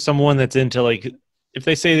there's someone that's into if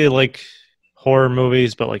they say they like horror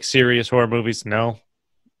movies, but like serious horror movies, no.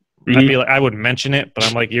 I'd be like, I would mention it, but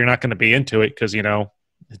I'm like, you're not going to be into it because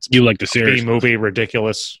it's you like the serious movie,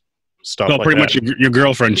 ridiculous stuff. Well, pretty much your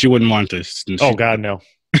girlfriend, she wouldn't want this. Oh God, no.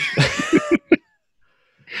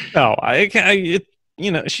 No, I can't.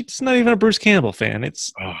 She's not even a Bruce Campbell fan.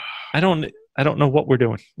 I don't know what we're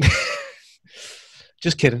doing.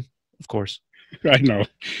 Just kidding, of course. I know.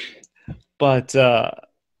 But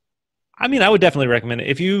I mean, I would definitely recommend it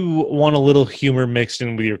if you want a little humor mixed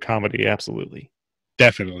in with your comedy. Absolutely,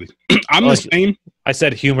 definitely. I'm the same. I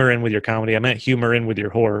said humor in with your comedy. I meant humor in with your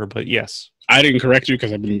horror. But yes, I didn't correct you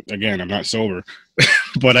because I'm not sober.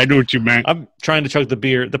 But I knew what you meant. I'm trying to chug the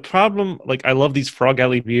beer. The problem, I love these Frog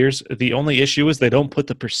Alley beers. The only issue is they don't put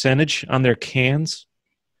the percentage on their cans.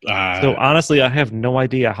 So honestly, I have no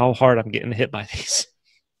idea how hard I'm getting hit by these.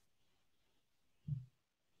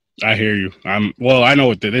 I hear you. I know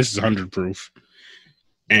what this is 100 proof,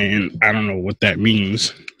 and I don't know what that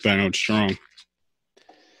means, but I know it's strong.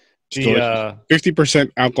 The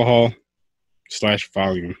 50% alcohol /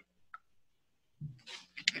 volume.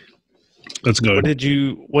 That's good.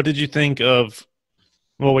 What did you think of?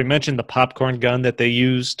 Well, we mentioned the popcorn gun that they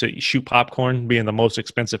use to shoot popcorn being the most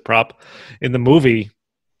expensive prop in the movie.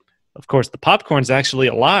 Of course, the popcorn's actually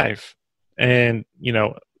alive, and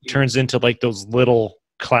turns into like those little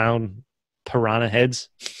clown piranha heads.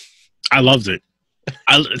 I loved it.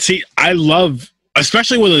 I love,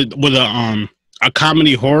 especially with a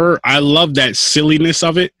comedy horror. I love that silliness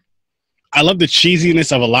of it. I love the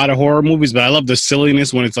cheesiness of a lot of horror movies, but I love the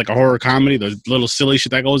silliness when it's like a horror comedy. The little silly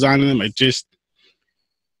shit that goes on in them.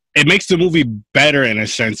 It makes the movie better in a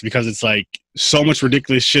sense because it's like so much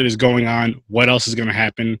ridiculous shit is going on. What else is going to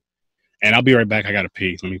happen? And I'll be right back. I gotta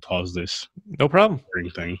pee. Let me pause this. No problem.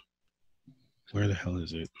 Thing. Where the hell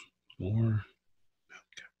is it? More.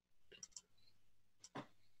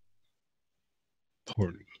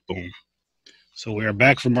 Okay. Boom. So we are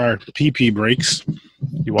back from our pee breaks.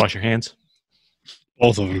 You wash your hands?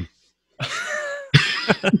 Both of them.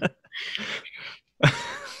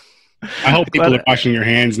 I hope people are washing your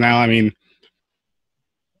hands now. I mean,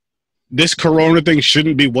 this corona thing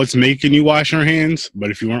shouldn't be what's making you wash your hands, but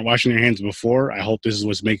if you weren't washing your hands before, I hope this is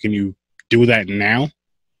what's making you do that now.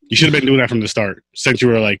 You should have been doing that from the start, since you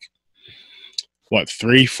were like, what,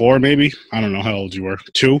 3, 4 maybe? I don't know how old you were.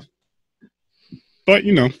 2? But,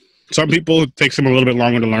 some people, it takes them a little bit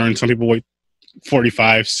longer to learn. Some people wait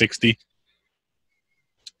 45, 60.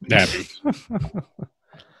 That happens.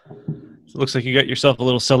 It looks like you got yourself a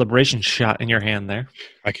little celebration shot in your hand there.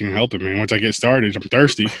 I can't help it, man. Once I get started, I'm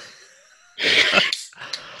thirsty.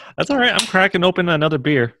 That's all right. I'm cracking open another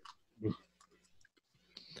beer.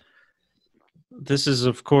 This is,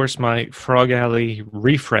 of course, my Frog Alley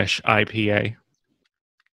Refresh IPA.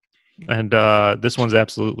 And this one's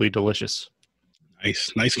absolutely delicious.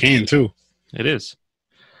 Nice can, too. It is.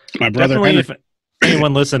 My brother... Definitely, if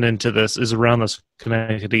anyone listening to this is around this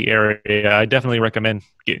Connecticut area, I definitely recommend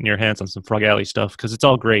getting your hands on some Frog Alley stuff because it's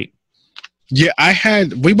all great. Yeah,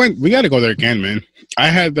 we got to go there again, man. I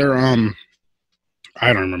had their, I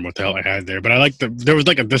don't remember what the hell I had there, but I like there was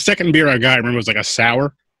like the second beer I got, I remember was like a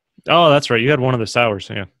sour. Oh, that's right. You had one of the sours,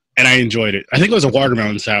 yeah. And I enjoyed it. I think it was a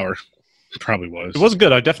watermelon sour. It probably was. It was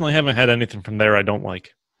good. I definitely haven't had anything from there I don't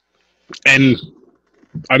like. And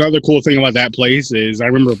another cool thing about that place is I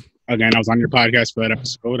remember, again, I was on your podcast for that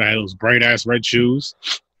episode. I had those bright-ass red shoes.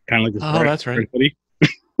 Kind of like this. Oh, that's right.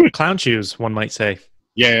 Clown shoes, one might say.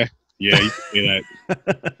 Yeah, you can say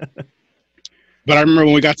that. But I remember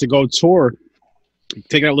when we got to go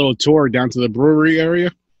take that little tour down to the brewery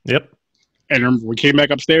area. Yep. And we came back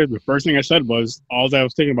upstairs. The first thing I said was, all I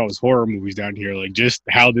was thinking about was horror movies down here. Like, just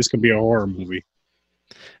how this could be a horror movie.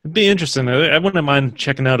 It'd be interesting. I wouldn't mind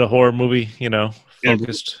checking out a horror movie,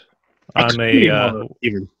 focused on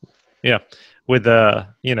even. Yeah, with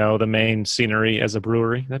the main scenery as a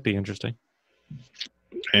brewery. That'd be interesting.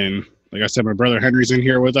 And like I said, my brother Henry's in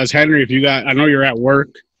here with us. Henry, I know you're at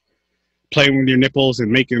work playing with your nipples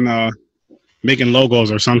and making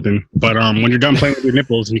logos or something. But when you're done playing with your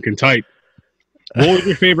nipples and you can type, what was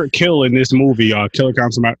your favorite kill in this movie? Killer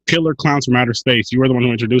Clowns from Outer Space. You were the one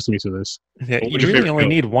who introduced me to this. Yeah, you really only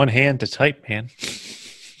need one hand to type, man.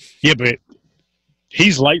 Yeah, but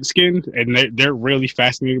he's light-skinned, and they're really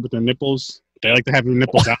fascinated with their nipples. They like to have their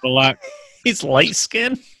nipples out a lot. He's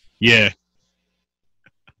light-skinned? Yeah.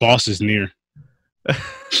 Boss is near.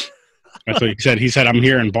 That's what he said. He said, I'm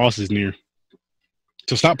here and boss is near.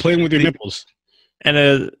 So stop playing with your nipples.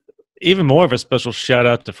 And even more of a special shout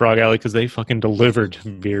out to Frog Alley because they fucking delivered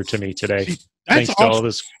beer to me today. Thanks to all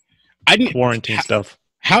this quarantine stuff.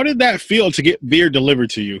 How did that feel to get beer delivered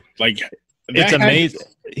to you? Like, it's amazing.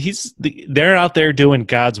 They're out there doing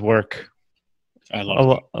God's work. I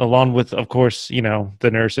love it. Along with, of course, the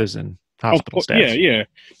nurses and hospital staff. Yeah.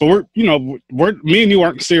 But me and you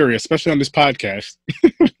aren't serious, especially on this podcast.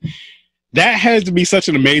 That has to be such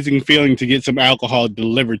an amazing feeling to get some alcohol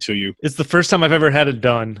delivered to you. It's the first time I've ever had it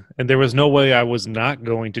done, and there was no way I was not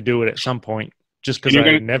going to do it at some point, just because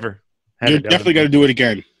I never had it done. You're definitely going to do it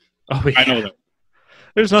again. Oh, yeah. I know that.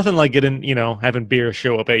 There's nothing like having beer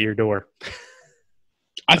show up at your door.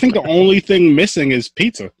 I think the only thing missing is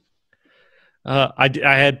pizza. I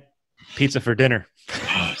had pizza for dinner.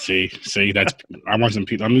 See, I want some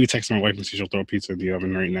pizza. I'm going to text my wife and see she'll throw pizza in the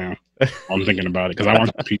oven right now. I'm thinking about it because I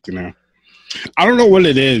want some pizza now. I don't know what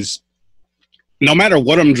it is. No matter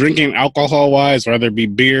what I'm drinking alcohol-wise, whether it be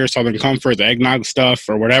beer, Southern Comfort, the eggnog stuff,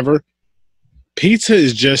 or whatever, pizza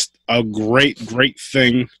is just a great, great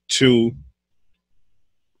thing to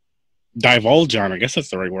divulge on. I guess that's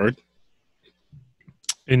the right word.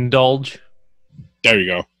 Indulge. There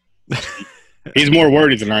you go. He's more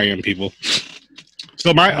wordy than I am, people.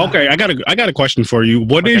 So I got a question for you.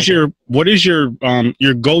 What is your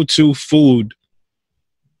go-to food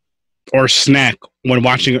or snack when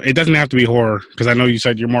watching? It doesn't have to be horror, because I know you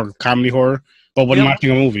said you're more comedy horror, but when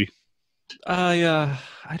watching a movie.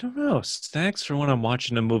 I don't know. Snacks for when I'm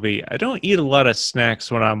watching a movie. I don't eat a lot of snacks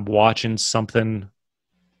when I'm watching something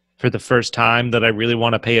for the first time that I really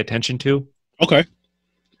want to pay attention to. Okay.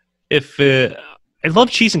 I love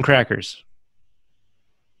cheese and crackers.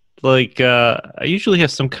 Like, I usually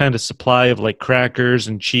have some kind of supply of like crackers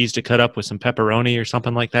and cheese to cut up with some pepperoni or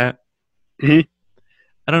something like that. Mm-hmm.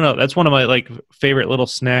 I don't know. That's one of my like favorite little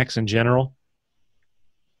snacks in general.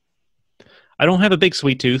 I don't have a big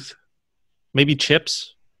sweet tooth. Maybe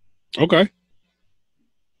chips. Okay.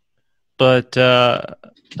 But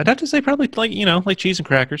I'd have to say probably like cheese and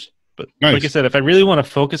crackers. But nice. Like I said, if I really want to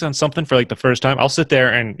focus on something for like the first time, I'll sit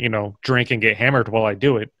there and, drink and get hammered while I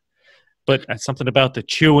do it. But something about the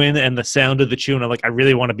chewing and the sound of the chewing, I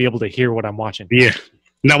really want to be able to hear what I'm watching. Yeah.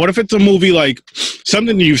 Now, what if it's a movie like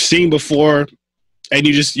something you've seen before, and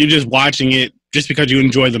you're just watching it just because you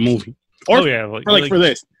enjoy the movie? Or, for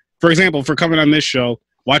this, for example, for coming on this show,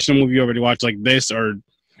 watching a movie you already watched, like this or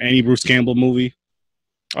any Bruce Campbell movie.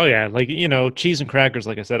 Oh yeah, cheese and crackers.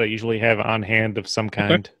 Like I said, I usually have on hand of some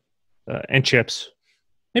kind, and chips,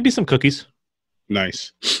 maybe some cookies.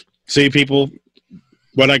 Nice. See, people.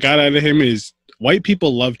 What I got out of him is white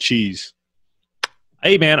people love cheese.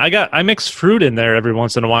 Hey man, I mix fruit in there every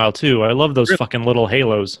once in a while too. I love those fucking little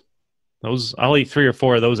halos. I'll eat 3 or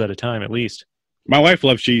 4 of those at a time at least. My wife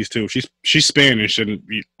loves cheese too. She's Spanish, and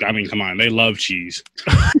I mean, come on, they love cheese.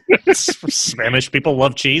 Spanish people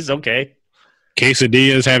love cheese. Okay.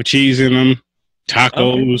 Quesadillas have cheese in them.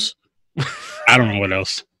 Tacos. Okay. I don't know what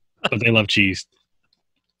else, but they love cheese.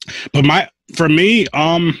 But for me,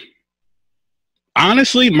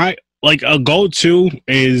 honestly, my a go-to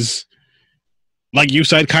is, like you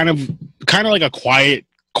said, kind of like a quiet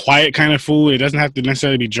kind of food. It doesn't have to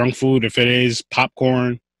necessarily be junk food. If it is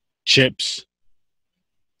popcorn, chips,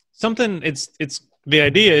 something. It's the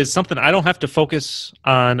idea is something I don't have to focus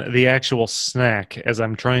on the actual snack as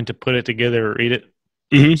I'm trying to put it together or eat it,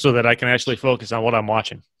 so that I can actually focus on what I'm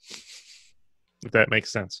watching. If that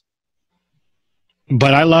makes sense.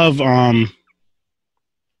 But I love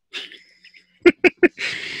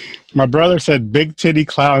my brother said big titty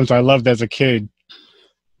clowns I loved as a kid.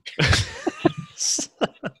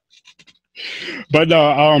 But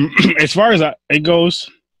no, as far as it goes,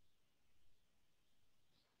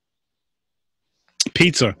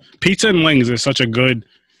 pizza and wings is such a good.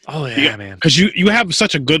 Oh yeah, man. Because you have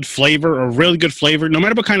such a good flavor, a really good flavor, no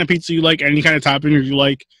matter what kind of pizza you like, any kind of topping you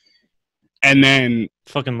like, and then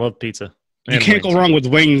fucking love pizza. You can't go wrong with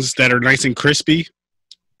wings that are nice and crispy.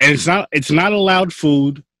 And it's not a loud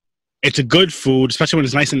food. It's a good food, especially when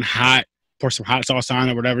it's nice and hot. Pour some hot sauce on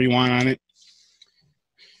it, whatever you want on it.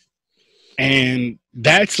 And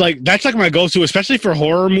that's like my go-to, especially for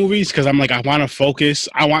horror movies, because I'm like, I want to focus.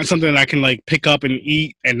 I want something that I can like pick up and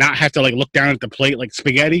eat and not have to like look down at the plate like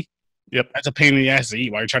spaghetti. Yep. That's a pain in the ass to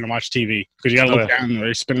eat while you're trying to watch TV, because you got to look down or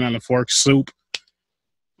you're spinning on the fork, soup,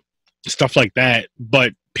 stuff like that.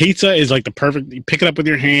 But pizza is like the perfect, you pick it up with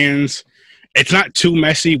your hands. It's not too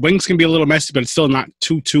messy. Wings can be a little messy, but it's still not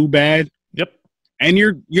too bad. Yep. And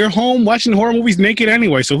you're home watching horror movies naked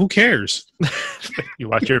anyway, so who cares? You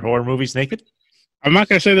watch your horror movies naked? I'm not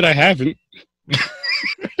going to say that I haven't.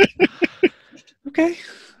 Okay.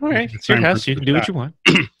 All right. It's your house. You can do what you want.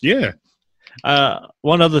 Yeah.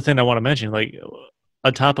 One other thing I want to mention, like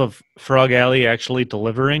on top of Frog Alley actually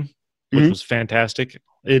delivering, which was fantastic.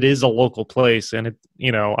 It is a local place, and it,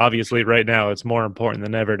 obviously right now it's more important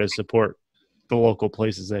than ever to support the local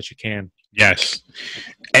places that you can. Yes.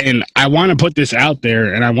 And I want to put this out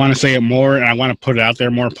there, and I want to say it more, and I want to put it out there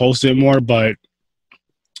more, post it more, but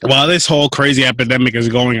while this whole crazy epidemic is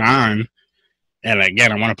going on, and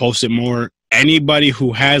again, I want to post it more, anybody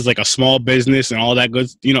who has like a small business and all that good,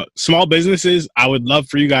 small businesses, I would love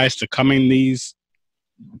for you guys to come in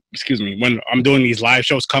when I'm doing these live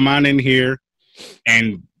shows, come on in here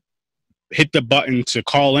and hit the button to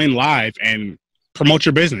call in live and promote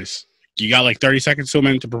your business. You got like 30 seconds to a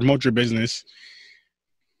minute to promote your business.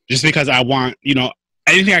 Just because I want,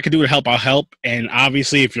 anything I can do to help, I'll help. And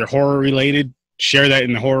obviously, if you're horror related, share that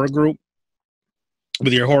in the horror group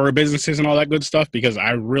with your horror businesses and all that good stuff, because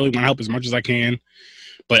I really want to help as much as I can.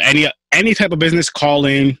 But any type of business, call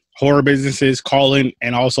in. Horror businesses, call in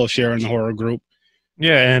and also share in the horror group.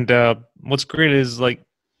 Yeah, and what's great is like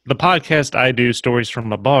the podcast I do, Stories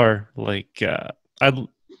from a Bar, like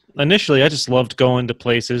initially I just loved going to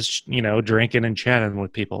places, drinking and chatting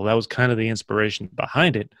with people. That was kind of the inspiration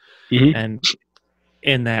behind it. Mm-hmm. And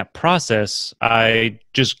in that process, I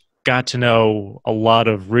just got to know a lot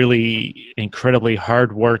of really incredibly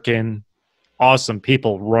hardworking, awesome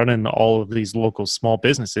people running all of these local small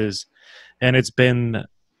businesses. And it's been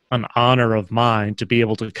an honor of mine to be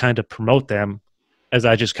able to kind of promote them as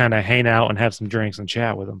I just kind of hang out and have some drinks and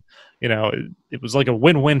chat with them. It was like a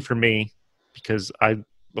win-win for me because I,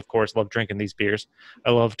 of course, love drinking these beers.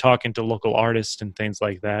 I love talking to local artists and things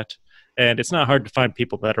like that. And it's not hard to find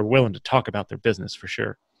people that are willing to talk about their business for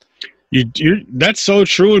sure. That's so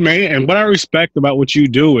true, man. And what I respect about what you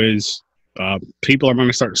do is people are going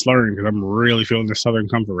to start slurring because I'm really feeling the Southern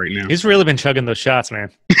comfort right now. He's really been chugging those shots,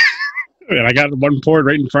 man. And I got one poured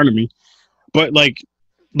right in front of me. But like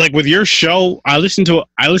with your show, I listened to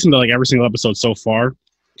like every single episode so far,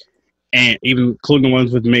 and even including the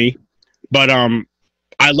ones with me. But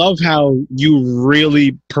I love how you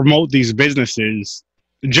really promote these businesses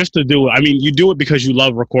just to do it. I mean, you do it because you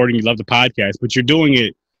love recording, you love the podcast, but you're doing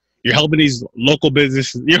it. You're helping these local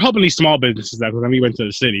businesses. You're helping these small businesses. Because I mean, we went to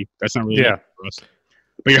the city. That's not really for us.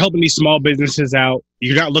 But you're helping these small businesses out.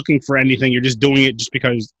 You're not looking for anything. You're just doing it just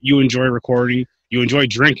because you enjoy recording. You enjoy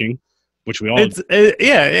drinking, which we all do.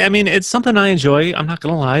 Yeah, I mean, it's something I enjoy. I'm not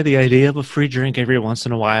going to lie. The idea of a free drink every once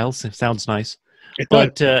in a while sounds nice.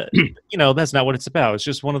 But, that's not what it's about. It's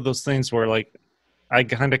just one of those things where, like, I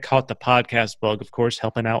kind of caught the podcast bug, of course,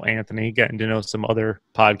 helping out Anthony, getting to know some other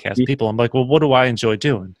podcast people. I'm like, well, what do I enjoy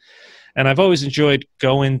doing? And I've always enjoyed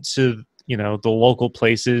going to, the local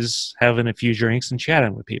places, having a few drinks and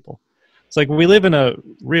chatting with people. It's like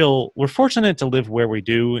we're fortunate to live where we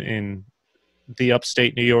do in the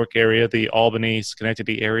upstate New York area, the Albany,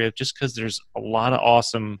 Schenectady area, just because there's a lot of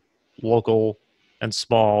awesome local and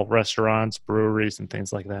small restaurants, breweries, and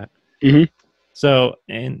things like that. Mm-hmm. So,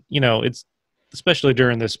 and, it's, especially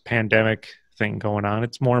during this pandemic thing going on,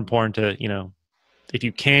 it's more important to, if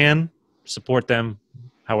you can, support them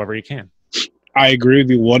however you can. I agree with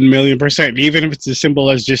you 1,000,000%. Even if it's as simple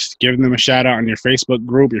as just giving them a shout out on your Facebook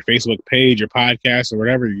group, your Facebook page, your podcast, or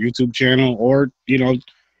whatever, your YouTube channel, or,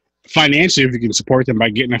 financially, if you can support them by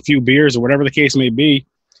getting a few beers or whatever the case may be.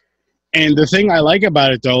 And the thing I like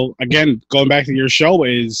about it, though, again, going back to your show,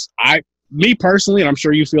 is me personally, and I'm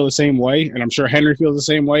sure you feel the same way, and I'm sure Henry feels the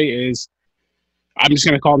same way, is I'm just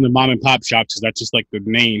going to call them the mom and pop shops because that's just like the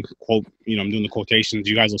name quote. I'm doing the quotations.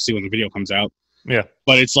 You guys will see when the video comes out. Yeah.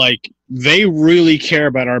 But it's like they really care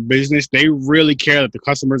about our business. They really care that the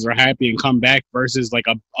customers are happy and come back versus like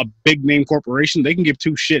a big name corporation. They can give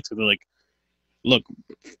two shits. So they're like, look,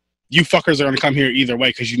 you fuckers are going to come here either way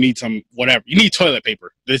because you need some whatever. You need toilet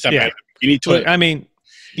paper. You need toilet paper.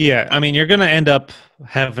 You're going to end up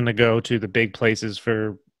having to go to the big places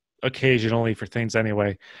for occasionally for things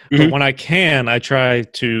anyway. Mm-hmm. But when I can, I try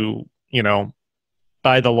to,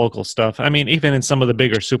 buy the local stuff. I mean, even in some of the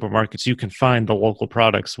bigger supermarkets, you can find the local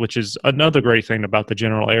products, which is another great thing about the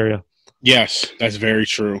general area. Yes, that's very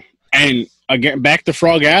true. And again, back to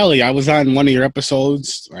Frog Alley, I was on one of your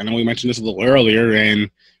episodes. I know we mentioned this a little earlier, and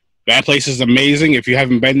that place is amazing. If you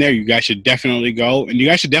haven't been there, you guys should definitely go. And you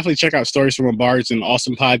guys should definitely check out Stories from a Bar. It's an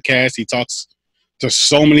awesome podcast. He talks to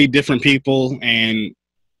so many different people, and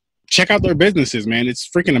check out their businesses, man. It's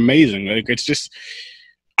freaking amazing. Like, it's just,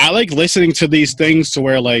 I like listening to these things to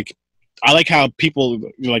where, like, I like how people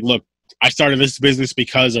like, look, I started this business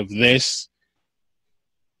because of this.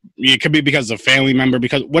 It could be because of a family member,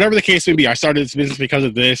 because whatever the case may be, I started this business because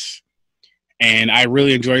of this. And I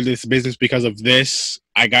really enjoyed this business because of this.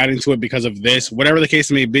 I got into it because of this, whatever the case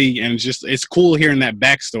may be. And it's cool hearing that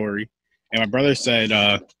backstory. And my brother said,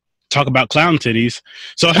 talk about clown titties.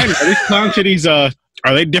 So, Henry, are these clown titties,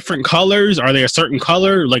 are they different colors? Are they a certain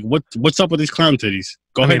color? Like, what's up with these clown titties?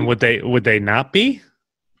 Go ahead. I mean, would they not be?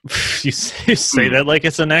 You say that like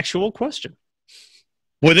it's an actual question.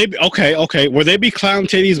 Would they be, okay. Would they be clown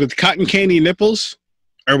titties with cotton candy nipples?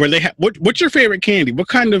 Or would they what's your favorite candy? What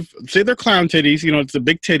kind of, say they're clown titties, it's a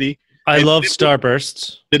big titty. I love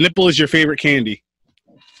Starbursts. The nipple is your favorite candy.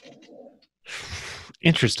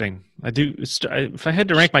 Interesting. I do. If I had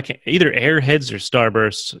to rank either Airheads or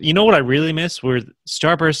Starbursts, you know what I really miss? Where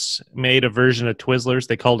Starbursts made a version of Twizzlers.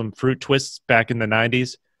 They called them Fruit Twists back in the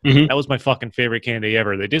 90s. Mm-hmm. That was my fucking favorite candy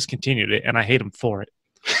ever. They discontinued it, and I hate them for it.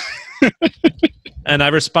 And I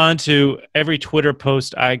respond to every Twitter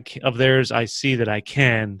post of theirs I see that I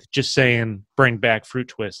can, just saying, bring back Fruit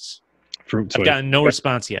Twists. I've gotten no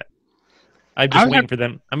response yet. I'm waiting for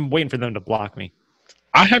them. I'm waiting for them to block me.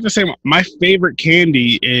 I have to say, my favorite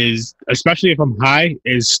candy is, especially if I'm high,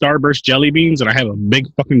 is Starburst jelly beans, and I have a big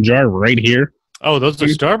fucking jar right here. Oh, those are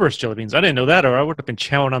Starburst jelly beans. I didn't know that, or I would have been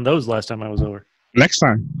chowing on those last time I was over. Next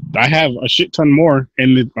time. I have a shit ton more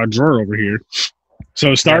in a drawer over here. So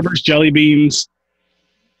Starburst jelly beans,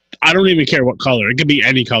 I don't even care what color. It could be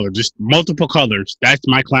any color, just multiple colors. That's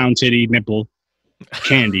my clown titty nipple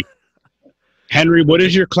candy. Henry, what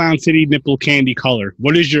is your clown titty nipple candy color?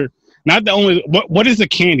 What is your, not the only, what is the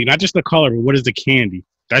candy? Not just the color, but what is the candy?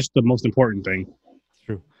 That's the most important thing.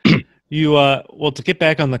 True. Well, to get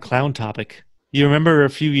back on the clown topic, you remember a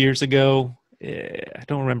few years ago, I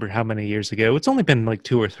don't remember how many years ago, it's only been like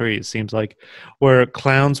 2 or 3, it seems like, where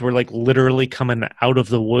clowns were like literally coming out of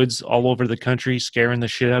the woods all over the country, scaring the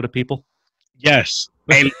shit out of people? Yes.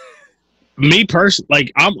 And me personally,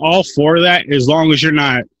 like, I'm all for that as long as you're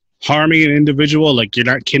not harming an individual, like you're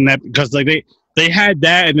not kidnapping, because like they had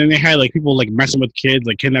that, and then they had like people like messing with kids,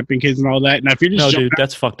 like kidnapping kids and all that. Now if you're just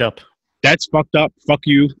that's fucked up. That's fucked up. Fuck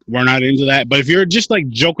you. We're not into that. But if you're just like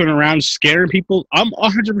joking around, scaring people, I'm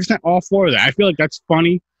 100% all for that. I feel like that's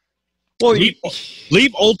funny. Well,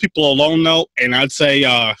 leave old people alone though, and I'd say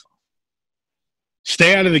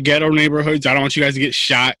stay out of the ghetto neighborhoods. I don't want you guys to get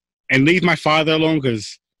shot, and leave my father alone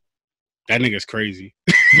because that nigga's crazy.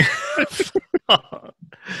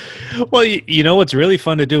 Well, you know what's really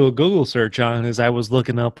fun to do a Google search on is I was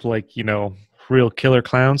looking up like, you know, real killer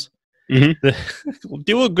clowns. Mm-hmm.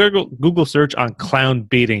 Do a Google search on clown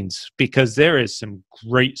beatings because there is some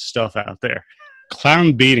great stuff out there.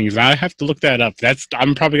 Clown beatings. I have to look that up.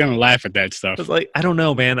 I'm probably gonna laugh at that stuff. It's like, I don't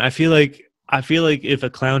know, man. I feel like if a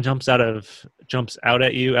clown jumps out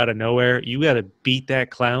at you out of nowhere, you got to beat that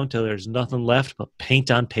clown till there's nothing left but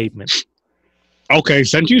paint on pavement. Okay,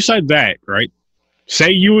 since you said that, right?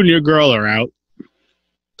 Say you and your girl are out.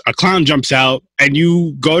 A clown jumps out, and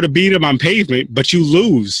you go to beat him on pavement, but you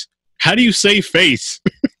lose. How do you save face?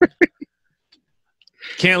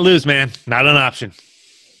 Can't lose, man. Not an option.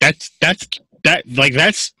 That's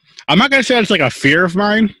I'm not gonna say that's like a fear of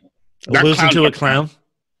mine. Losing to a clown?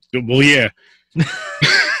 Well, yeah.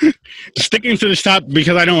 Sticking to this top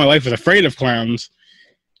because I know my wife is afraid of clowns,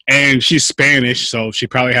 and she's Spanish, so she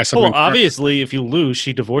probably has something. Well, obviously, if you lose,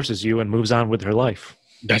 she divorces you and moves on with her life.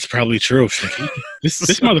 That's probably true. This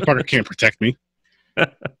motherfucker can't protect me.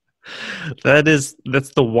 That's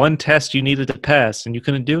the one test you needed to pass, and you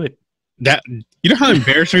couldn't do it. You know how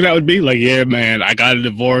embarrassing that would be? Like, yeah, man, I got a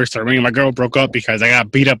divorce, or me and my girl broke up because I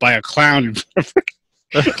got beat up by a clown in front of her.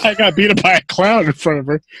 I got beat up by a clown in front of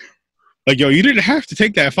her. Like, yo, you didn't have to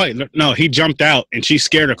take that fight. No, he jumped out, and she's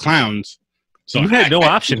scared of clowns. So you had no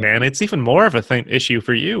option, man. It's even more of a issue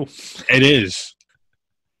for you. It is.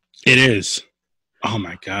 It is. Oh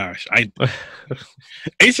my gosh! I'd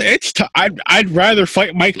rather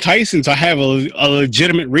fight Mike Tyson so I have a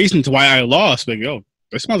legitimate reason to why I lost. But yo,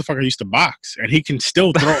 this motherfucker used to box and he can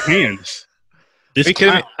still throw hands.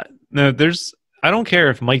 I don't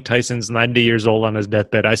care if Mike Tyson's 90 years old on his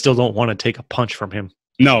deathbed. I still don't want to take a punch from him.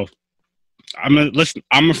 No,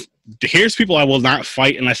 here's people I will not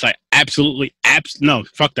fight unless I no,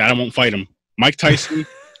 fuck that. I won't fight him. Mike Tyson,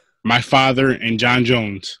 my father, and John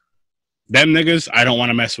Jones. Them niggas, I don't want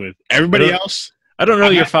to mess with. Everybody else, I don't know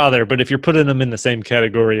your father, but if you're putting him in the same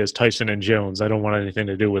category as Tyson and Jones, I don't want anything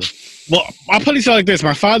to do with him. Well, I'll put it like this.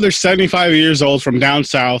 My father's 75 years old from down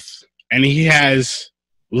south, and he has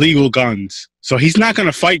legal guns. So he's not going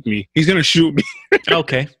to fight me. He's going to shoot me.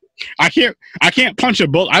 Okay. I can't punch a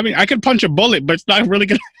bullet. I mean, I can punch a bullet, but it's not really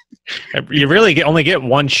going to. You really only get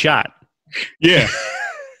one shot. Yeah.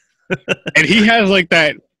 And he has like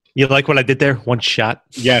that. You like what I did there? One shot?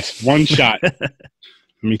 Yes, one shot. Let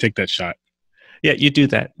me take that shot. Yeah, you do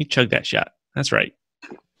that. You chug that shot. That's right.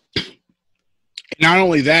 Not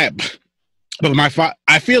only that, but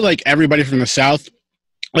I feel like everybody from the South,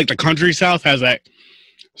 like the country South, has that,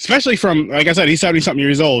 especially from, like I said, he's 70-something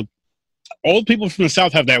years old. Old people from the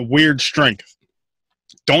South have that weird strength.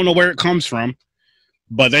 Don't know where it comes from,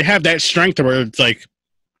 but they have that strength where it's like,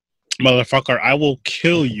 motherfucker, I will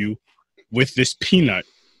kill you with this peanut.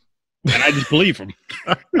 And I just believe him.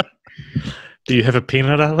 Do you have a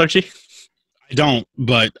peanut allergy? I don't,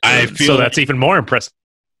 but I feel so that's even more impressive.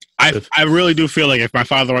 I really do feel like if my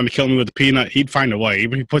father wanted to kill me with a peanut, he'd find a way.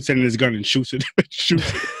 Even if he puts it in his gun and shoots it.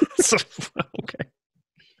 Okay.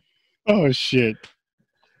 Oh, shit.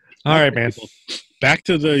 All right, man. Back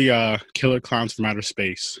to the Killer Clowns from Outer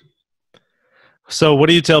Space. So what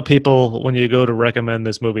do you tell people when you go to recommend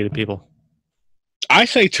this movie to people? I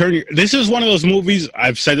say this is one of those movies,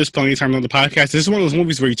 I've said this plenty of times on the podcast, this is one of those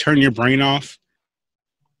movies where you turn your brain off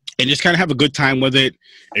and just kind of have a good time with it.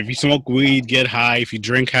 If you smoke weed, get high. If you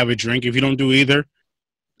drink, have a drink. If you don't do either,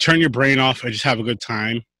 turn your brain off and just have a good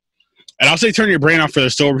time. And I'll say turn your brain off for the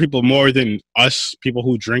sober people more than us people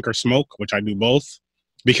who drink or smoke, which I do both,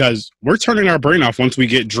 because we're turning our brain off once we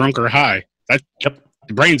get drunk or high. The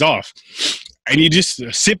brain's off. And you just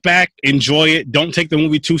sit back, enjoy it. Don't take the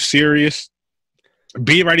movie too serious.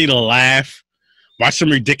 Be ready to laugh. Watch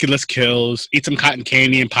some ridiculous kills. Eat some cotton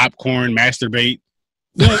candy and popcorn. Masturbate.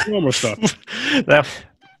 Normal stuff. That's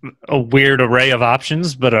a weird array of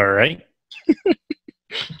options, but all right.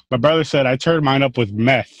 My brother said I turned mine up with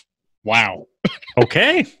meth. Wow.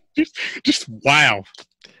 Okay. just wow.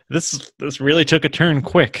 This really took a turn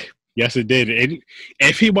quick. Yes, it did.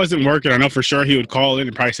 If he wasn't working, I know for sure he would call in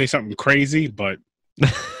and probably say something crazy, but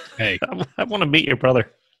hey. I want to meet your brother.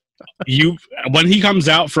 When he comes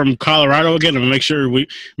out from Colorado again, I'm gonna make sure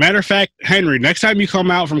matter of fact, Henry, next time you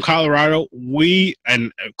come out from Colorado,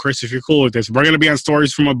 and Chris, if you're cool with this, we're gonna be on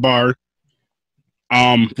Stories from a Bar.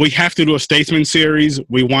 We have to do a Statesman series.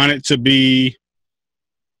 We want it to be,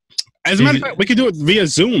 as a matter of fact, we could do it via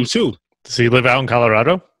Zoom too. Does he live out in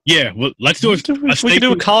Colorado? Yeah, well, let's do it. We could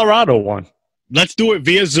do a Colorado one. Let's do it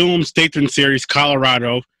via Zoom, Statesman series,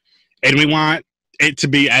 Colorado, and we want it to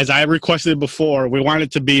be, as I requested before, we want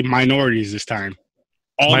it to be minorities this time.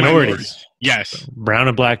 All minorities. Yes. Brown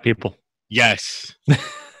and black people. Yes.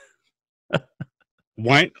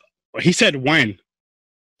 When? He said when.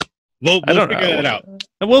 We'll figure that out.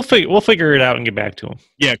 We'll figure it out and get back to him.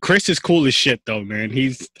 Yeah, Chris is cool as shit though, man.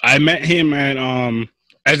 I met him at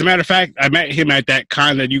as a matter of fact, I met him at that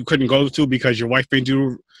con that you couldn't go to because your wife made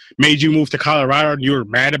you move to Colorado and you were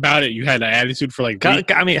mad about it. You had an attitude for like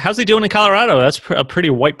I mean, how's he doing in Colorado? That's a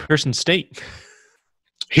pretty white person state.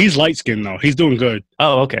 He's light skinned though. He's doing good.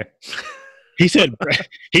 Oh, okay. He said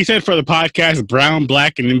for the podcast, brown,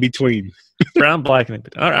 black, and in between. Brown, black, and in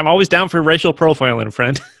between. All right, I'm always down for racial profiling,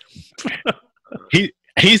 friend.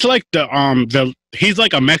 He's like he's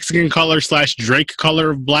like a Mexican color / Drake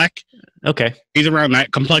color of black. Okay. He's around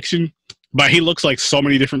that complexion, but he looks like so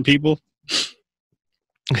many different people.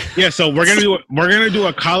 Yeah, so we're gonna do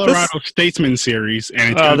a Colorado Statesman series,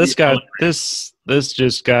 and it's this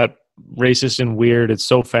just got racist and weird. It's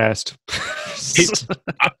so fast.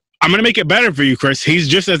 I'm gonna make it better for you, Chris. He's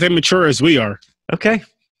just as immature as we are. Okay.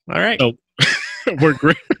 All right. So we're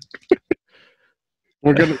great.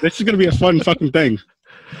 This is gonna be a fun fucking thing.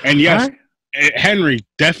 And yes, right. Henry,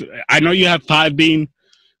 I know you have Podbean.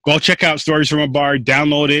 Go check out Stories from a Bar.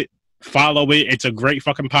 Download it. Follow it. It's a great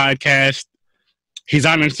fucking podcast. He's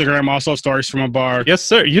on Instagram also, Stories from a Bar. Yes,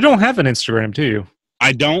 sir. You don't have an Instagram, do you?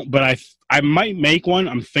 I don't, but I might make one.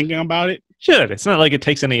 I'm thinking about it. Should. It's not like it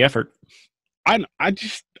takes any effort. I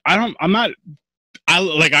don't mind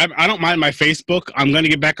my Facebook. I'm gonna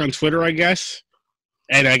get back on Twitter, I guess.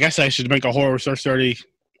 And I guess I should make a Horror Source 30.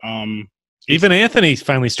 Even Anthony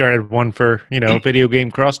finally started one for, video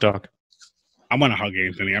game crosstalk. I want to hug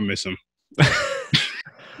Anthony. I miss him.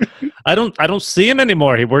 I don't see him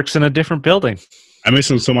anymore. He works in a different building. I miss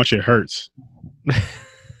him so much it hurts.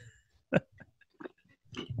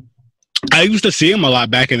 I used to see him a lot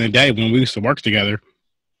back in the day when we used to work together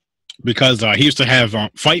because he used to have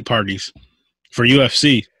fight parties for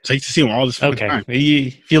UFC. So I used to see him all this time.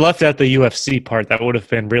 If you left out the UFC part, that would have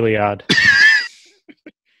been really odd.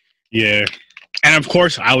 Yeah. And of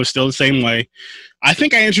course, I was still the same way. I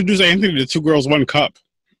think I introduced Anthony to 2 Girls, 1 Cup.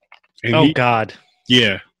 And God.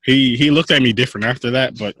 Yeah. He looked at me different after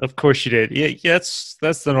that, but of course you did. Yeah,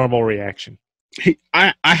 that's the normal reaction.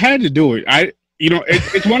 I had to do it.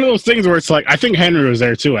 It's one of those things where it's like, I think Henry was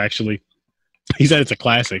there too, actually. He said it's a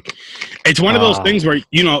classic. It's one of those things where,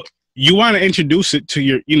 you want to introduce it to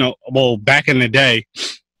your, back in the day.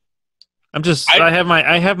 I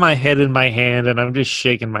have my head in my hand and I'm just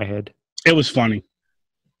shaking my head. It was funny.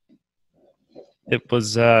 It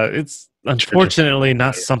was, it's unfortunately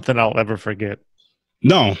not something I'll ever forget.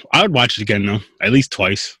 No, I would watch it again, though. At least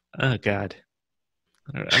twice. Oh, God.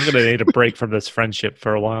 I'm going to need a break from this friendship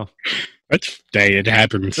for a while. It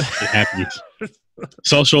happens. It happens.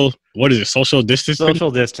 Social distancing? Social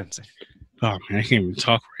distancing. Oh, man, I can't even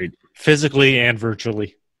talk right. Physically and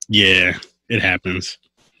virtually. Yeah, it happens.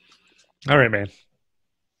 All right, man.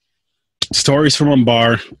 Stories from a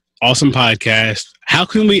Bar. Awesome podcast. How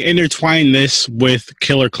can we intertwine this with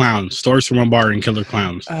Killer Klowns? Stories from a Bar and Killer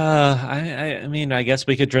Klowns. I mean, I guess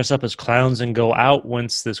we could dress up as clowns and go out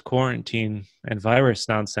once this quarantine and virus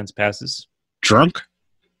nonsense passes. Drunk?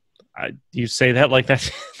 You say that like that?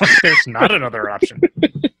 Like there's not another option.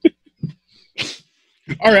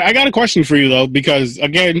 All right, I got a question for you, though, because,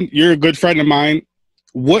 again, you're a good friend of mine.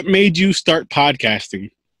 What made you start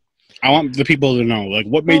podcasting? I want the people to know,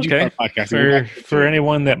 what made you start podcasting? For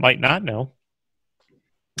anyone that might not know,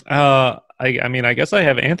 I I mean, I guess I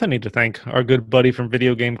have Anthony to thank, our good buddy from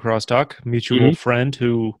Video Game Crosstalk, mutual friend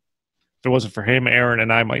who, if it wasn't for him, Aaron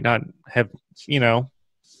and I might not have,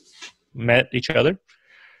 met each other.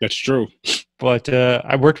 That's true. But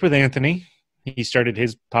I worked with Anthony. He started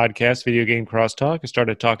his podcast, Video Game Crosstalk. I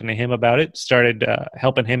started talking to him about it, started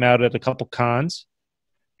helping him out at a couple cons.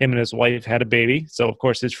 Him and his wife had a baby, so of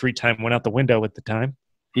course his free time went out the window at the time.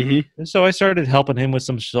 And so I started helping him with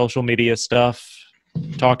some social media stuff,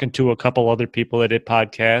 talking to a couple other people that did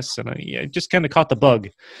podcasts, and I just kind of caught the bug.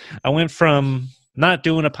 I went from not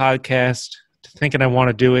doing a podcast to thinking I want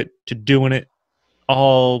to do it to doing it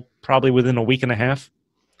all probably within a week and a half,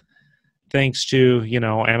 thanks to,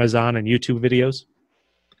 Amazon and YouTube videos.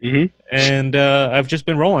 And I've just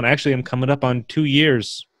been rolling. Actually, I'm coming up on 2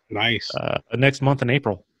 years. Nice. Next month in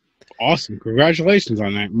April. Awesome. Congratulations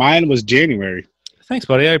on that. Mine was January. Thanks,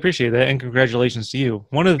 buddy. I appreciate that, and congratulations to you.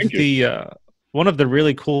 One of the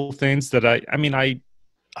really cool things that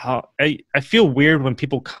I feel weird when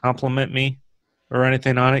people compliment me or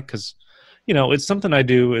anything on it, because it's something I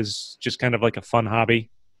do is just kind of like a fun hobby.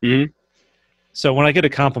 So when I get a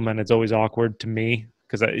compliment, it's always awkward to me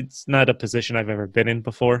because it's not a position I've ever been in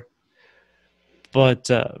before. But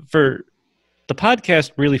for the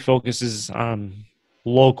podcast, really focuses on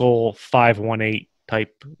local 518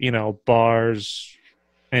 type, bars,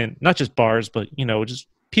 and not just bars, but just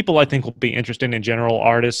people I think will be interested in general,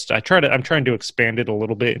 artists. I'm trying to expand it a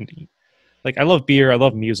little bit. And, I love beer, I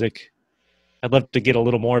love music. I'd love to get a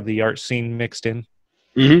little more of the art scene mixed in.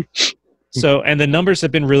 So, and the numbers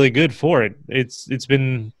have been really good for it. It's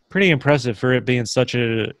been pretty impressive for it being such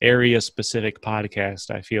a area specific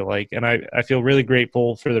podcast, I feel like. And I feel really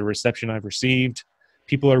grateful for the reception I've received.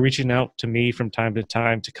 People are reaching out to me from time to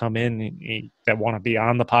time to come in that want to be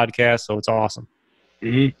on the podcast. So it's awesome.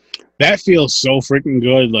 That feels so freaking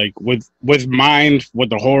good. Like with mine, with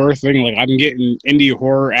the horror thing, like I'm getting indie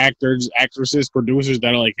horror actors, actresses, producers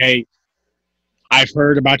that are like, hey, I've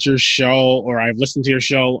heard about your show, or I've listened to your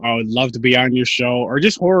show. I would love to be on your show, or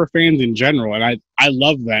just horror fans in general. And I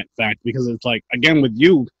love that fact, because it's like, again, with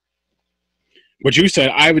you, what you said,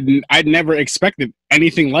 I'd never expected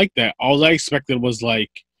anything like that. All I expected was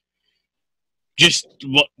like, just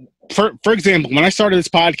for example, when I started this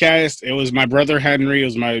podcast, it was my brother Henry, it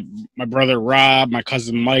was my brother Rob, my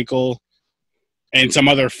cousin Michael, and some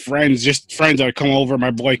other friends, just friends that would come over.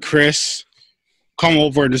 My boy Chris come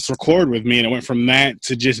over and just record with me, and it went from that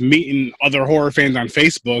to just meeting other horror fans on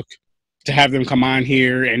Facebook to have them come on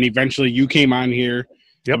here, and eventually you came on here.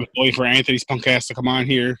 I've been waiting for Anthony's Punkcast to come on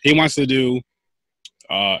here. He wants to do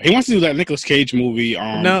that Nicolas Cage movie.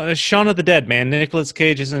 No, Shaun of the Dead, man. Nicolas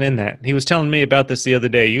Cage isn't in that. He was telling me about this the other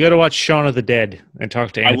day. You got to watch Shaun of the Dead and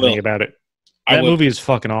talk to Anthony about it. That movie is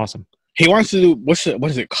fucking awesome. He wants to do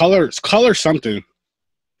what is it? Color something.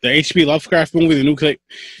 The H.P. Lovecraft movie, the new clip.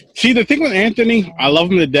 See, the thing with Anthony, I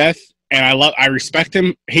love him to death, and I respect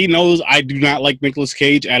him. He knows I do not like Nicolas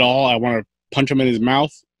Cage at all. I want to punch him in his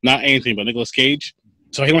mouth. Not Anthony, but Nicolas Cage.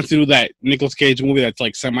 So he wants to do that Nicolas Cage movie that's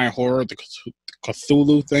like semi-horror, the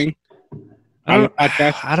Cthulhu thing.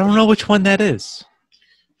 I don't know which one that is.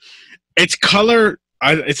 It's color.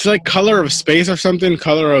 It's like Color of Space or something.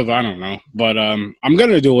 Color of, I don't know. But I'm going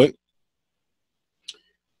to do it.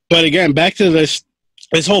 But again, back to this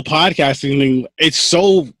whole podcasting thing. It's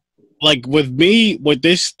so, like, with me, with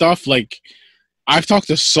this stuff, like, I've talked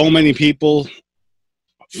to so many people,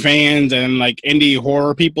 fans and, like, indie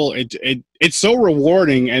horror people. It's so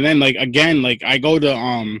rewarding. And then, like, again, like, I go to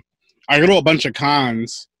a bunch of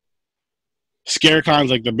cons. Scare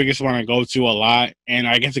Con's like the biggest one I go to a lot, and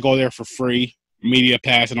I get to go there for free, media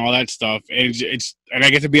pass and all that stuff. And and I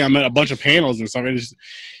get to be on a bunch of panels and stuff.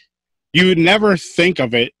 You would never think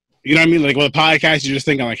of it. You know what I mean? Like with a podcast, you're just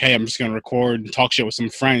thinking like, hey, I'm just gonna record and talk shit with some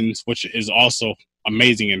friends, which is also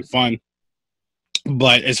amazing and fun.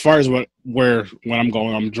 But as far as when I'm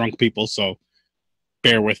going, I'm drunk people, so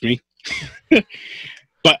bear with me.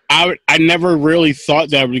 But I never really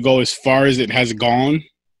thought that would go as far as it has gone.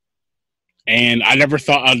 And I never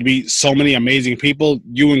thought I'd meet so many amazing people,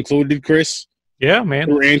 you included, Chris. Yeah,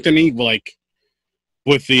 man. Or Anthony, like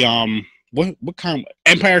with the what kind,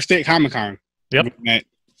 Empire State Comic Con. Yep.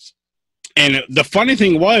 And the funny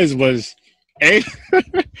thing was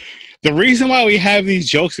the reason why we have these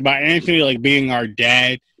jokes about Anthony like being our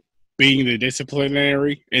dad, being the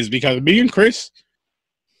disciplinary, is because me and Chris,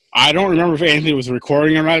 I don't remember if Anthony was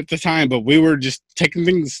recording or not at the time, but we were just taking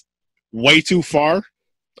things way too far.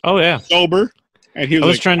 Oh yeah, sober. And he was I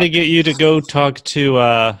was trying to get you to go talk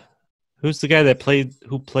to who's the guy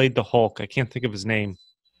who played the Hulk? I can't think of his name.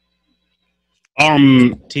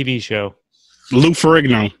 TV show. Lou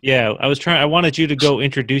Ferrigno. Yeah, I wanted you to go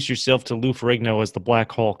introduce yourself to Lou Ferrigno as the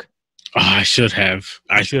Black Hulk. Oh, I should have.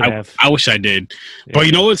 I wish I did. Yeah. But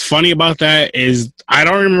you know what's funny about that is I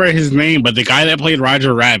don't remember his name, but the guy that played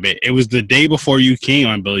Roger Rabbit, it was the day before you came,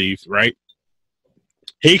 I believe, right?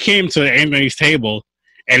 He came to Anthony's table,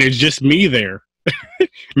 and it's just me there. As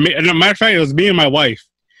a matter of fact, it was me and my wife.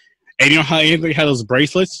 And you know how Anthony had those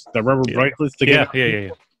bracelets, the rubber bracelets together? Yeah.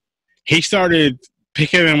 He started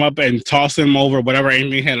picking them up and tossing them over whatever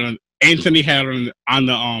Anthony had on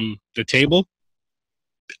the table.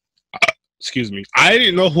 Excuse me. I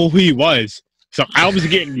didn't know who he was, so I was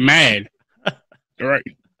getting mad. Right,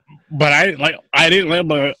 but I didn't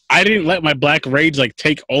let my black rage like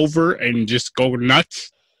take over and just go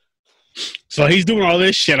nuts. So he's doing all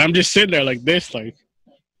this shit. I'm just sitting there like this, like,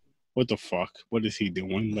 what the fuck? What is he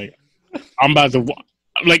doing? Like, I'm about to,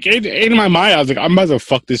 like, in my mind, I was like, I'm about to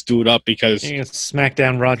fuck this dude up because you smack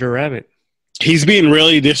down Roger Rabbit. He's being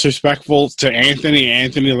really disrespectful to Anthony.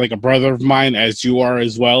 Anthony, like a brother of mine, as you are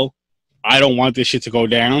as well. I don't want this shit to go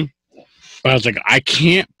down. But I was like, I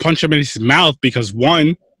can't punch him in his mouth because,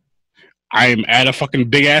 one, I'm at a fucking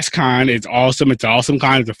big-ass con. It's awesome. It's an awesome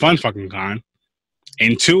con. It's a fun fucking con.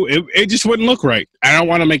 And two, it just wouldn't look right. I don't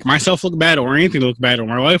want to make myself look bad or anything look bad or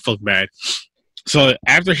my wife look bad. So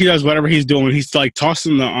after he does whatever he's doing, he's like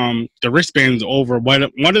tossing the wristbands over. One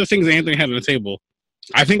of the things Anthony had on the table,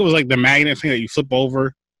 I think it was like the magnet thing that you flip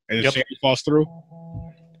over and the chain falls through.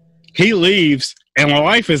 He leaves, and my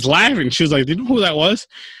wife is laughing. She was like, "Do you know who that was?"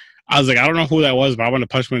 I was like, "I don't know who that was, but I want to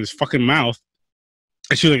punch him in his fucking mouth."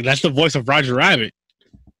 And she was like, "That's the voice of Roger Rabbit."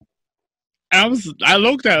 And I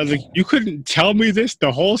looked at it, I was like, "You couldn't tell me this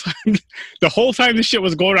the whole time? The whole time this shit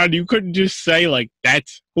was going on, you couldn't just say, like,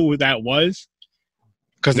 that's who that was?"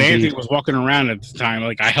 Because Anthony was walking around at the time.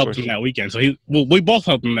 Like, I helped him that weekend. So we both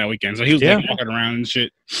helped him that weekend. So he was like, walking around and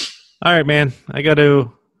shit. All right, man. I got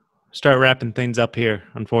to start wrapping things up here,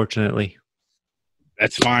 unfortunately.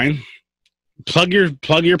 That's fine. Plug your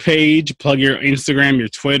page, plug your Instagram, your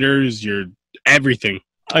Twitters, your everything.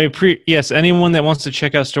 Yes, anyone that wants to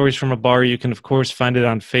check out Stories from a Bar, you can of course find it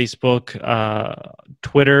on Facebook,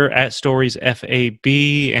 Twitter at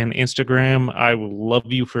StoriesFAB, and Instagram. I will love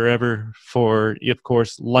you forever for, of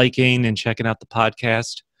course, liking and checking out the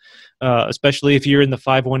podcast. Especially if you're in the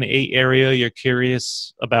 518 area, you're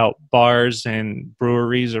curious about bars and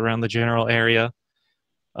breweries around the general area.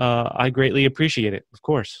 I greatly appreciate it, of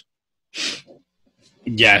course.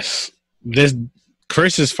 Yes.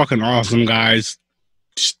 Chris is fucking awesome, guys.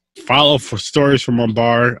 Just follow for Stories from a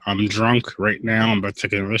Bar. I'm drunk right now. I'm about to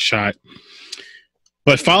take another shot.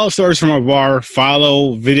 But follow Stories from a Bar.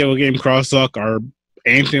 Follow Video Game Crosstalk. Our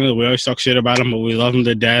Anthony, we always talk shit about him, but we love him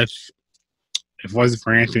to death. If it wasn't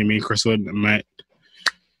for Anthony, me and Chris wouldn't have met.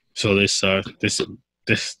 So this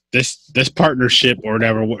partnership or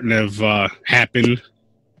whatever wouldn't have happened.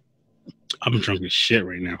 I'm drunk as shit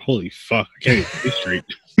right now. Holy fuck. I can't even think straight.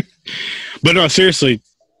 But no, seriously,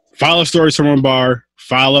 follow Stories from a Bar.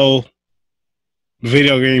 Follow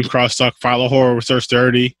Video Game Crosstalk. Follow Horror Research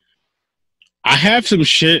 30. I have some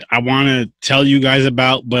shit I want to tell you guys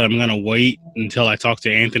about, but I'm going to wait until I talk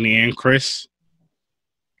to Anthony and Chris.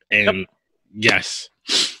 And yes.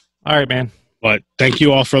 All right, man. But thank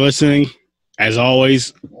you all for listening. As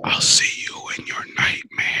always, I'll see you in your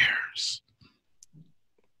nightmares.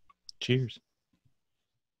 Cheers.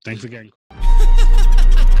 Thanks again.